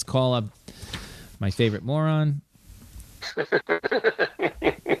right, let's call up my favorite moron. I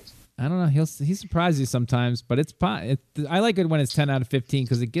don't know. He surprises you sometimes, but I like it when it's 10 out of 15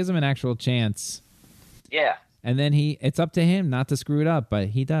 because it gives him an actual chance. Yeah. And then it's up to him not to screw it up, but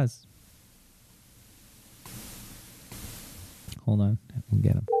he does. Hold on. We'll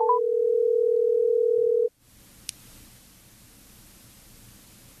get him.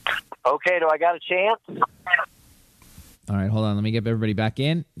 Okay, do I got a chance? All right, hold on. Let me get everybody back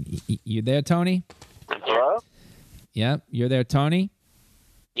in. You there, Tony? Hello? Yep. You're there, Tony?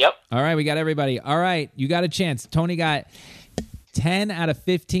 Yep. All right, we got everybody. All right, you got a chance. Tony got 10 out of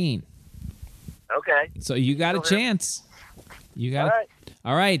 15. Okay. So you got a chance. You got All right.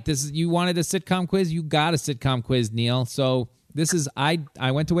 All right, you wanted a sitcom quiz? You got a sitcom quiz, Neil. So this is I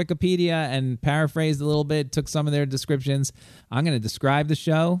went to Wikipedia and paraphrased a little bit, took some of their descriptions. I'm going to describe the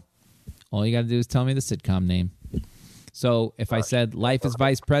show. All you got to do is tell me the sitcom name. So if I said Life as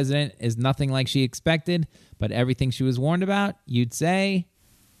Vice President is nothing like she expected, but everything she was warned about, you'd say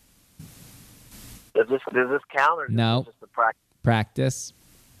Does this count or is No. this just the practice? Practice.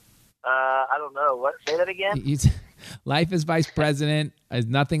 I don't know. What? Say that again. Life as Vice President is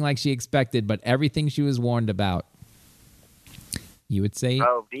nothing like she expected, but everything she was warned about. You would say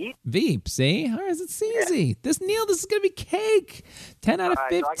Oh, Veep. Veep. See? All right, it's easy. This is going to be cake. 10 out of All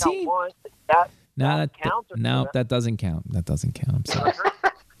right, 15. so I got one. That counts. Or No, not? that doesn't count. That doesn't count. I'm sorry.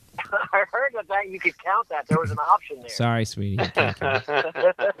 I heard that you could count that. There was an option there. Sorry, sweetie. You can't count.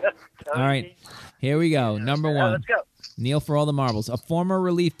 All right, here we go. Number one. Let's go. Neil for all the marbles. A former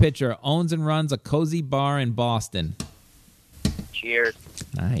relief pitcher owns and runs a cozy bar in Boston. Cheers.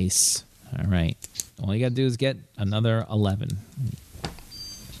 Nice. All right. All you got to do is get another 11.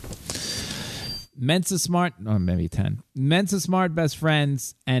 Mensa Smart, or maybe 10. Mensa Smart best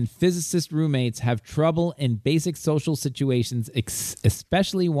friends and physicist roommates have trouble in basic social situations,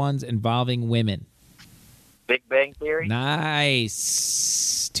 especially ones involving women. Big Bang Theory.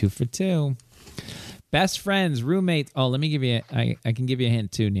 Nice. 2 for 2. Best friends, roommates. Oh, let me give you. I can give you a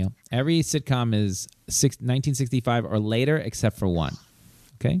hint too, Neil. Every sitcom is 1965 or later, except for one.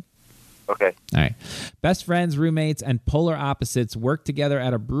 Okay. Okay. All right. Best friends, roommates, and polar opposites work together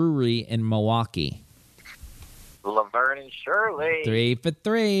at a brewery in Milwaukee. Laverne and Shirley. 3 for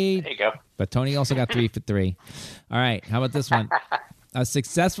 3. There you go. But Tony also got 3 for 3. All right. How about this one? A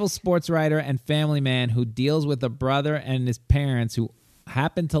successful sports writer and family man who deals with a brother and his parents who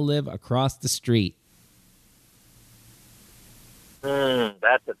happen to live across the street.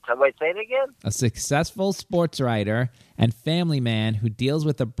 That's a tough. Wait, say it again. A successful sports writer and family man who deals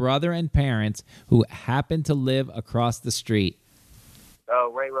with a brother and parents who happen to live across the street.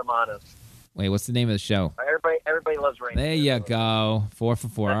 Oh, Ray Romano. Wait, what's the name of the show? Everybody loves Ray. There you go. 4 for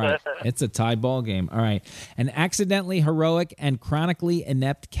 4. All right. It's a tie ball game. All right. An accidentally heroic and chronically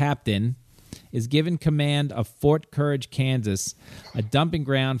inept captain is given command of Fort Courage, Kansas, a dumping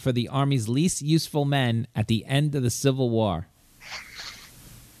ground for the Army's least useful men at the end of the Civil War.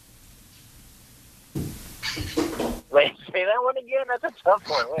 Wait, say that one again? That's a tough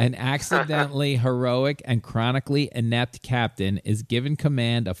one. Wait. An accidentally heroic and chronically inept captain is given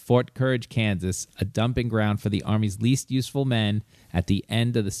command of Fort Courage, Kansas, a dumping ground for the Army's least useful men at the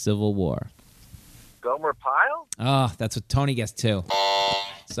end of the Civil War. Gomer Pyle? Oh, that's what Tony gets too.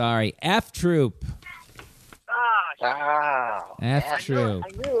 Sorry. F Troop. Ah, F Troop. I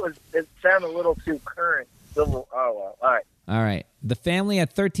knew it sounded a little too current. Civil. Oh, well. All right. All right. The family at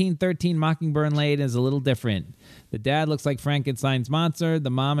 1313 Mockingbird Lane is a little different. The dad looks like Frankenstein's monster. The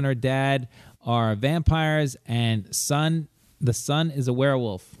mom and her dad are vampires, and the son is a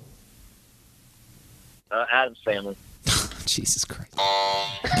werewolf. Addams Family. Jesus Christ.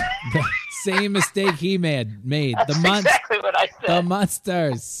 The same mistake he made. That's exactly what I said. The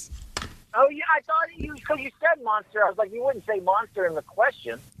Monsters. Oh, yeah, I thought because you said monster. I was like, you wouldn't say monster in the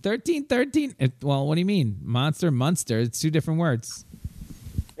question. 1313. Well, what do you mean? Monster, Munster. It's two different words.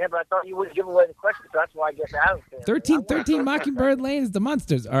 Yeah, but I thought you wouldn't give away the question, so that's why I guess Addams Family. 1313 Mockingbird Lane is the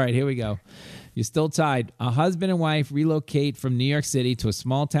Monsters. All right, here we go. You're still tied. A husband and wife relocate from New York City to a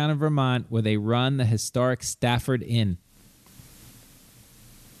small town in Vermont where they run the historic Stafford Inn.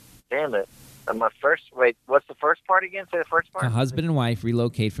 Damn it. Wait, what's the first part again? Say the first part. A husband and wife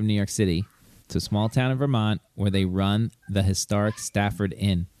relocate from New York City to a small town in Vermont where they run the historic Stafford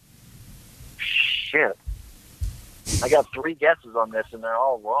Inn. Shit. I got 3 guesses on this, and they're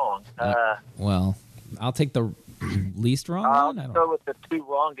all wrong. Well, I'll take the least wrong one. I'll go with the 2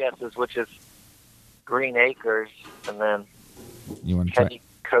 wrong guesses, which is Green Acres and then You want to try?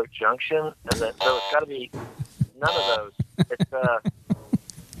 Petticoat Junction, and then so it's got to be none of those. It's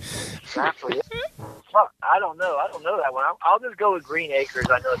Stafford. Fuck, I don't know. I don't know that one. I'll just go with Green Acres.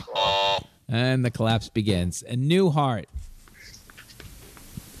 I know it's wrong. And the collapse begins. A New Heart.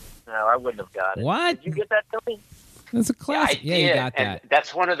 No, I wouldn't have got it. What? Did you get that, Tony? That's a classic. I Yeah, did, you got and that.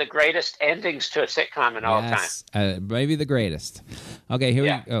 that's one of the greatest endings to a sitcom in all time. Yes, maybe the greatest. Okay, here we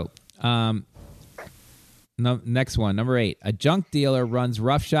go. Next one, number 8. A junk dealer runs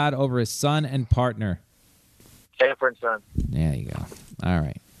roughshod over his son and partner. Sanford and Son. There you go. All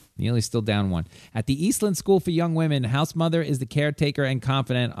right. Neely's still down 1. At the Eastland School for Young Women, house mother is the caretaker and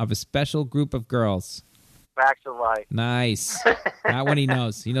confidant of a special group of girls. Facts of Life. Nice. Not what he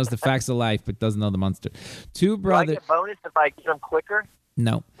knows. He knows the facts of life, but doesn't know the monster. 2 brothers. Do I get bonus if I get them quicker?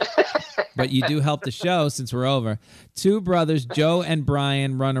 No. But you do help the show since we're over. 2 brothers, Joe and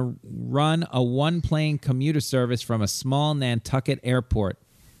Brian, run a one-plane commuter service from a small Nantucket airport.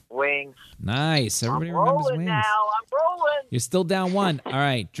 Wings. Nice. Everybody I'm remembers rolling Wings. now. I'm rolling. You're still down 1. All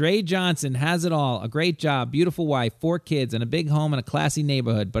right. Dre Johnson has it all. A great job, beautiful wife, 4 kids, and a big home in a classy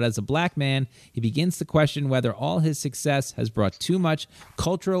neighborhood. But as a black man, he begins to question whether all his success has brought too much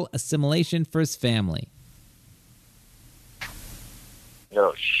cultural assimilation for his family.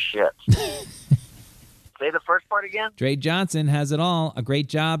 Oh, shit. Say the first part again? Dre Johnson has it all. A great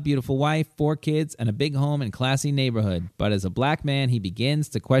job, beautiful wife, 4 kids, and a big home in a classy neighborhood. But as a black man, he begins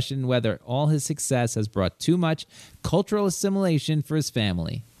to question whether all his success has brought too much cultural assimilation for his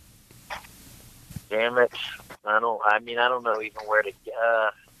family. Damn it. I don't know even where to...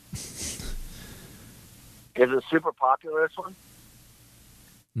 Is it super popular, this one?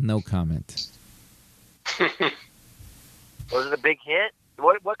 No comment. Was it a big hit?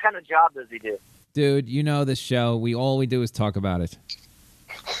 What kind of job does he do? Dude, you know this show. All we do is talk about it.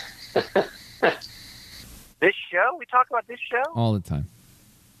 This show? We talk about this show? All the time.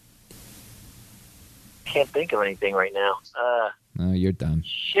 Can't think of anything right now. No, you're done.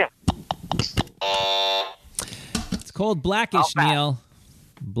 Shit. It's called Blackish, I'll pass. Neil.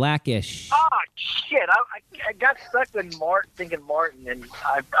 Blackish. Oh shit! I got stuck with Martin, thinking Martin, and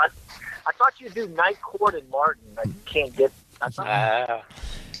I thought you'd do Night Court and Martin. I can't get. I thought,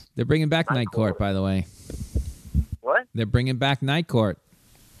 They're bringing back Night Court, by the way. what? They're bringing back Night Court.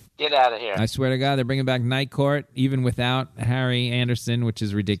 Get out of here. I swear to God, they're bringing back Night Court, even without Harry Anderson, which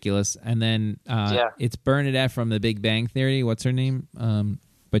is ridiculous. And then it's Bernadette from The Big Bang Theory. What's her name?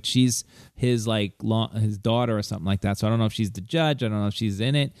 But she's his his daughter or something like that. So I don't know if she's the judge. I don't know if she's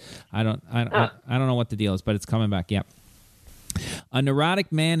in it. I don't know what the deal is, but it's coming back. Yep. A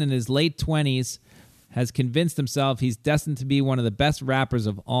neurotic man in his late 20s has convinced himself he's destined to be one of the best rappers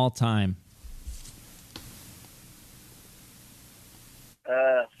of all time.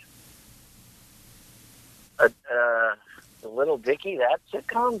 The Little Dicky, that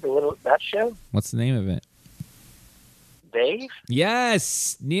sitcom, that show. What's the name of it? Dave.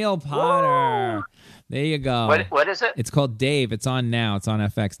 Yes, Neil Potter. Whoa. There you go. What is it? It's called Dave. It's on now. It's on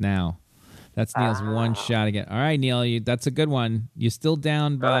FX now. That's Neil's one shot again. All right, Neil, that's a good one. You're still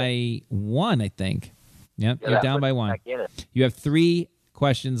down by one, I think. Yep, Yeah, you're down by one. You have 3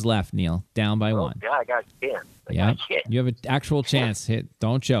 questions left, Neil. Down by one. Yeah, I got 10. Yeah, you have an actual chance.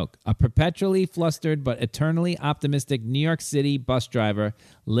 Don't choke. A perpetually flustered but eternally optimistic New York City bus driver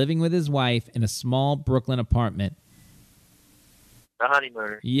living with his wife in a small Brooklyn apartment. The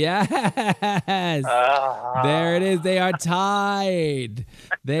Honeymooners. Yes. There it is. They are tied.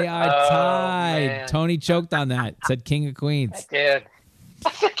 They are tied. Man. Tony choked on that. Said King of Queens. I did.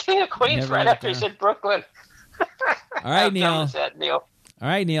 I said King of Queens Never right let after he go. said Brooklyn. All right, Neil. Neil. All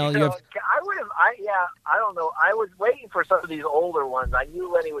right, Neil. You know, I don't know. I was waiting for some of these older ones. I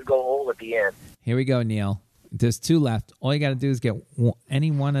knew Lenny would go old at the end. Here we go, Neil. There's 2 left. All you got to do is get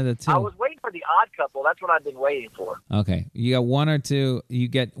any one of the 2. I was waiting for the Odd Couple. That's what I've been waiting for. Okay. You got 1 or 2. You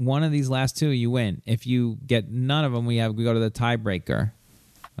get one of these last 2, you win. If you get none of them, we go to the tiebreaker.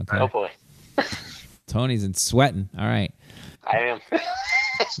 Okay. Oh, boy. Tony's in sweating. All right. I am.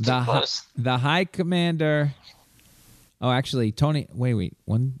 It's too close. The High Commander. Oh, actually, Tony. Wait.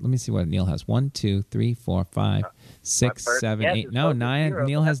 Let me see what Neil has. 1, 2, 3, 4, 5, 6, 7, 8. No, 9.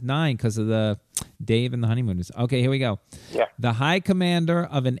 Neil has 9 because of the Dave and the Honeymooners. Okay, here we go. Yeah. The High Commander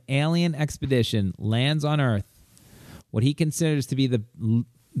of an alien expedition lands on Earth, what he considers to be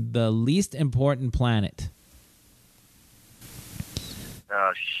the least important planet.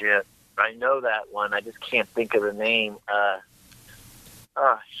 Oh, shit. I know that one. I just can't think of the name.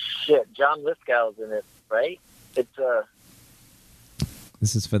 Shit. John Lithgow's in it, right? It's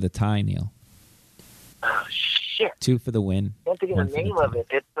This is for the tie, Neil. Oh, shit. 2 for the win. I can't think of the name of it.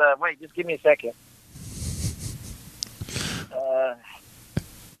 It's, wait, just give me a second.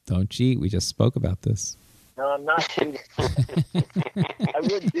 Don't cheat. We just spoke about this. No, I'm not cheating. I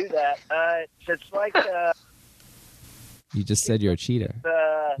wouldn't do that. It's like, You just said you're a cheater.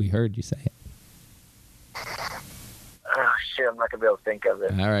 We heard you say it. oh, shit, I'm not going to be able to think of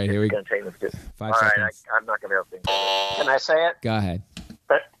it. All right, here we go. It's going to take me 5 All right, seconds. I'm not going to be able to think of it. Can I say it? Go ahead.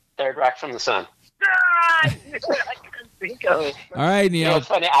 Third Rock from the Sun. I couldn't think of it. All right, You know, Neil. it's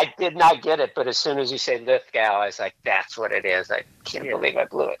funny. I did not get it, but as soon as you said Lithgow, I was like, that's what it is. I can't believe I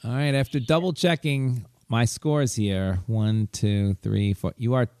blew it. All right, after double checking my scores here, 1, 2, 3, 4.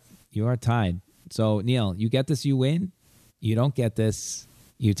 You are tied. So Neil, you get this, you win. You don't get this,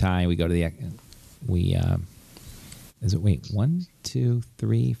 you tie. We go to the is it 1, 2,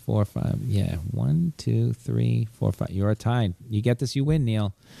 3, 4, 5? Yeah, 1, 2, 3, 4, 5. You're tied. You get this, you win,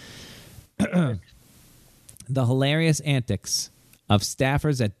 Neil. The hilarious antics of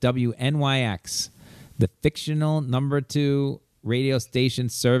staffers at WNYX, the fictional number 2 radio station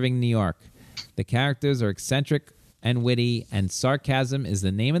serving New York. The characters are eccentric and witty, and sarcasm is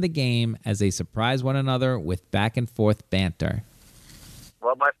the name of the game as they surprise one another with back and forth banter.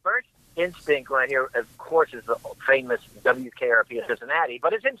 Well, my first instinct when I hear, of course, is the famous WKRP in Cincinnati,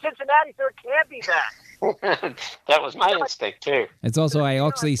 but it's in Cincinnati, so it can't be that. That was my instinct, too. It's also I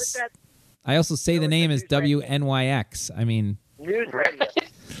also say the name is WNYX. I mean, News Radio.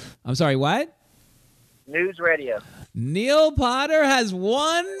 I'm sorry, what? News Radio. Neil Potter has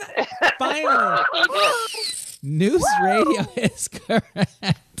won finally. News Radio is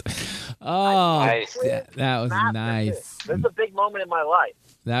correct. Oh, Nice. that was nice. This is a big moment in my life.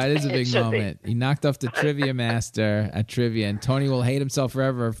 That is a It big should be. moment. He knocked off the trivia master at trivia, and Tony will hate himself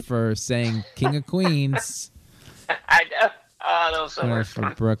forever for saying King of Queens. I know. Oh, that was so much from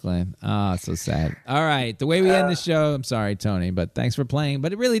fun. Brooklyn. Oh, so sad. All right. The way we end the show, I'm sorry, Tony, but thanks for playing.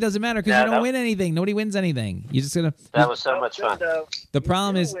 But it really doesn't matter because Yeah, you don't no. win anything. Nobody wins anything. You're just going to. That was so much fun. The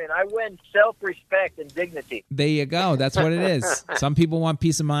problem is, I win self-respect and dignity. there you go. That's what it is. Some people want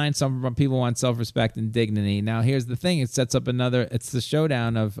peace of mind. Some people want self-respect and dignity. Now, here's the thing. It sets up it's the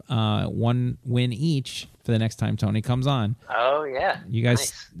showdown of one win each for the next time Tony comes on. Oh, yeah. You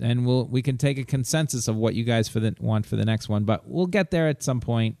guys, Nice. and we can take a consensus of what you guys want for the next one, but we'll get there at some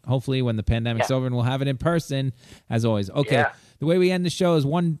point, hopefully when the pandemic's over, and we'll have it in person, as always. Okay, Yeah. The way we end the show is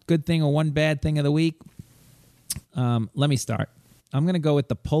one good thing or one bad thing of the week. Let me start. I'm going to go with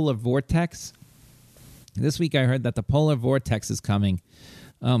the polar vortex. This week I heard that the polar vortex is coming.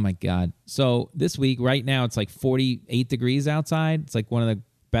 Oh, my God. So this week, right now, it's like 48 degrees outside. It's like one of the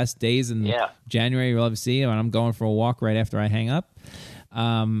best days in January you'll ever see, and I'm going for a walk right after I hang up.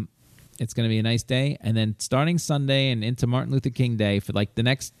 It's going to be a nice day. And then starting Sunday and into Martin Luther King Day, for like the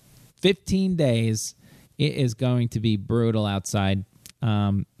next 15 days, it is going to be brutal outside.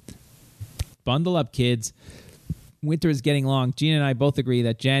 Bundle up, kids. Winter is getting long. Gina and I both agree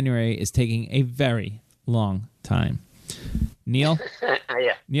that January is taking a very long time. Neil?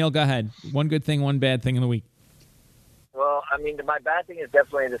 Yeah. Neil, go ahead. One good thing, one bad thing of the week. Well, I mean, my bad thing is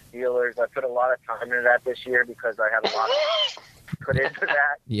definitely the Steelers. I put a lot of time into that this year because I had a lot put into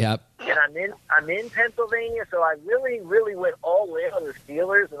that. Yep. And I'm in Pennsylvania, so I really, really went all in on the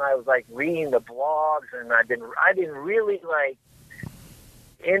Steelers, and I was like reading the blogs, and I've been really like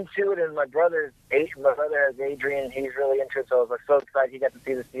into it. And my brother has Adrian, and he's really into it, so I was like so excited he got to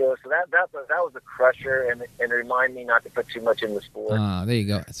see the Steelers. So that was a crusher, and it reminded me not to put too much in the sport. There you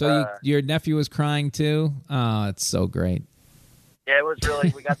go. So your nephew was crying too? Oh, it's so great. Yeah, it was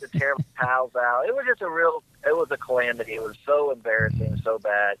really, we got the terrible towels out. It was just it was a calamity. It was so embarrassing, so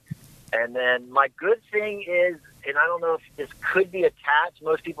bad. And then my good thing is, and I don't know if this could be attached,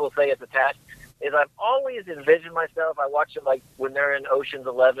 most people say it's attached, is I've always envisioned myself, I watch them like when they're in Ocean's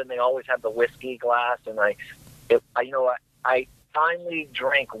 11, they always have the whiskey glass, and I finally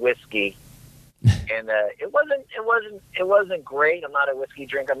drank whiskey. And it wasn't great. I'm not a whiskey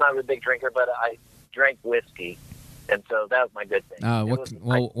drinker. I'm not a big drinker, but I drank whiskey. And so that was my good thing.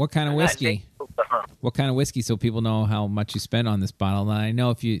 What kind of whiskey? What kind of whiskey, so people know how much you spent on this bottle? And I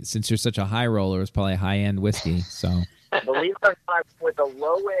know since you're such a high roller, it's probably a high-end whiskey. So believe it or not, with a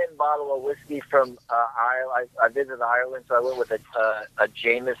low-end bottle of whiskey from Ireland. I visited Ireland, so I went with a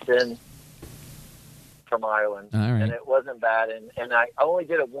Jameson from Ireland. All right. And it wasn't bad. And I only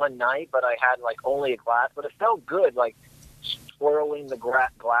did it one night, but I had like only a glass, but it felt good, like swirling the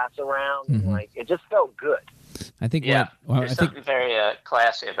glass around. Mm-hmm. And, like it just felt good. I think there's something very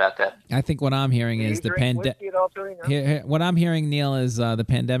classy about that. I think what I'm hearing is the pandemic. What I'm hearing, Neil, is the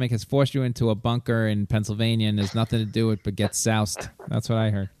pandemic has forced you into a bunker in Pennsylvania, and there's nothing to do with but get soused. That's what I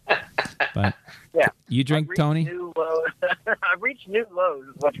heard. But yeah, you drink, Tony? I've reached new lows.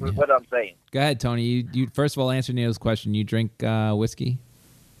 Is what I'm saying. Go ahead, Tony. You first of all answer Neil's question. You drink whiskey?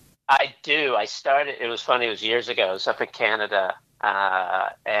 I do. I started. It was funny. It was years ago. I was up in Canada,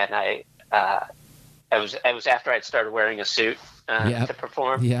 and I. It was after I'd started wearing a suit to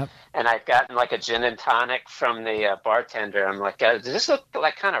perform. Yep. And I'd gotten like a gin and tonic from the bartender. I'm like, does this look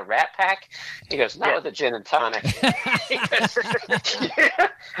like kind of Rat Pack? He goes, no, the gin and tonic.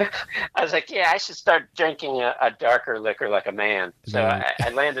 I was like, yeah, I should start drinking a darker liquor like a man. So I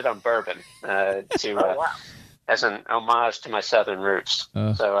landed on bourbon as an homage to my Southern roots.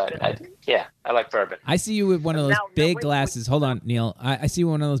 So I like bourbon. I see you with one of those big glasses. Hold on, Neil. I see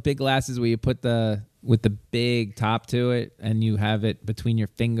one of those big glasses where you put with the big top to it, and you have it between your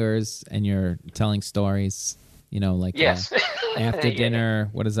fingers, and you're telling stories. You know, like after dinner.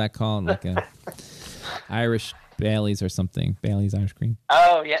 What is that called? Like a Irish Bailey's or something. Bailey's Irish cream.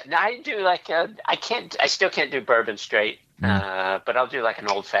 Oh yeah, no, I do like I still can't do bourbon straight. But I'll do like an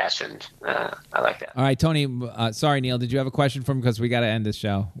old fashioned. I like that. All right, Tony. Sorry, Neil. Did you have a question for him? Because we got to end this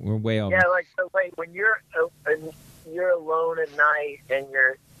show. We're way over. Yeah, like so. Wait, when you're alone at night and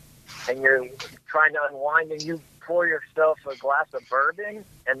you're trying to unwind, and you pour yourself a glass of bourbon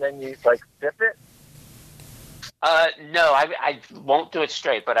and then you like sip it. No, I won't do it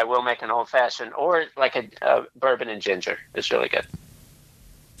straight, but I will make an old fashioned or like a bourbon and ginger. It's really good.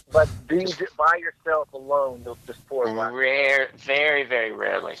 But do you by yourself alone? You'll just pour a glass? Very, very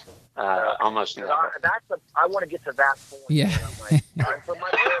rarely. Almost never. I want to get to that point. Yeah. For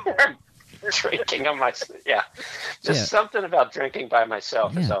my drinking on my something about drinking by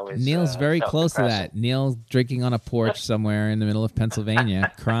myself is always. Neil's very close to that. Neil's drinking on a porch somewhere in the middle of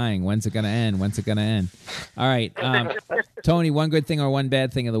Pennsylvania, crying. When's it gonna end? When's it gonna end? All right, Tony. One good thing or one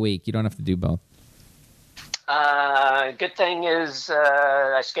bad thing of the week. You don't have to do both. Good thing is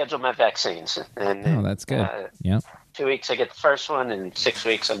I scheduled my vaccines. And, Oh, that's good. Yeah. 2 weeks I get the first one, and 6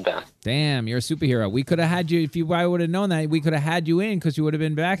 weeks I'm done. Damn, you're a superhero. We could have had you, I would have known that, we could have had you in because you would have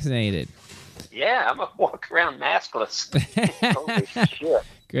been vaccinated. Yeah, I'm going to walk around maskless. Holy shit.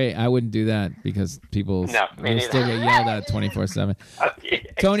 Great. I wouldn't do that because people No, me will still neither. get yelled at 24/7.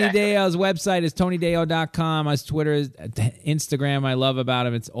 Tony Deo's website is TonyDeo.com. His Twitter is Instagram. I love about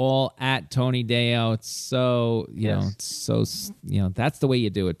him. It's all at Tony Deo. It's so, it's so, that's the way you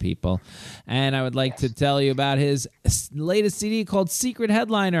do it, people. And I would like to tell you about his latest CD called Secret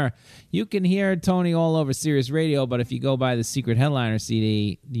Headliner. You can hear Tony all over Sirius Radio, but if you go buy the Secret Headliner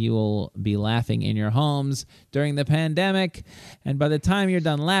CD, you will be laughing in your homes during the pandemic. And by the time you're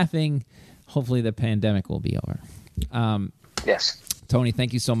done laughing, hopefully the pandemic will be over. Yes. Tony,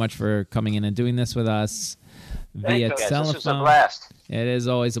 thank you so much for coming in and doing this with us via Thank you, guys. telephone. This was a blast. It is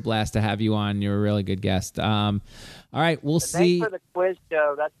always a blast to have you on. You're a really good guest. All right, we'll see. Thanks for the quiz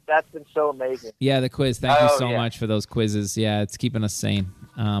show. That's been so amazing. Yeah, the quiz. Thank you so yeah. much for those quizzes. Yeah, it's keeping us sane.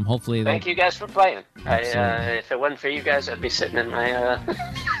 Hopefully, Thank you guys for playing. Absolutely. If it wasn't for you guys, I'd be sitting in my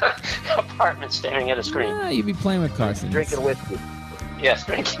apartment staring at a screen. You'd be playing with Carson. Drinking whiskey. Yes,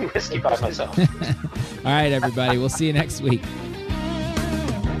 drinking whiskey by myself. All right, everybody. We'll see you next week.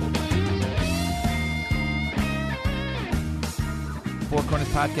 Four Corners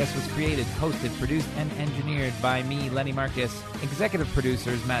Podcast was created, hosted, produced, and engineered by me, Lenny Marcus. Executive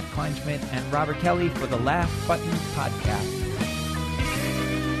producers Matt Kleinschmidt and Robert Kelly for the Laugh Button Podcast.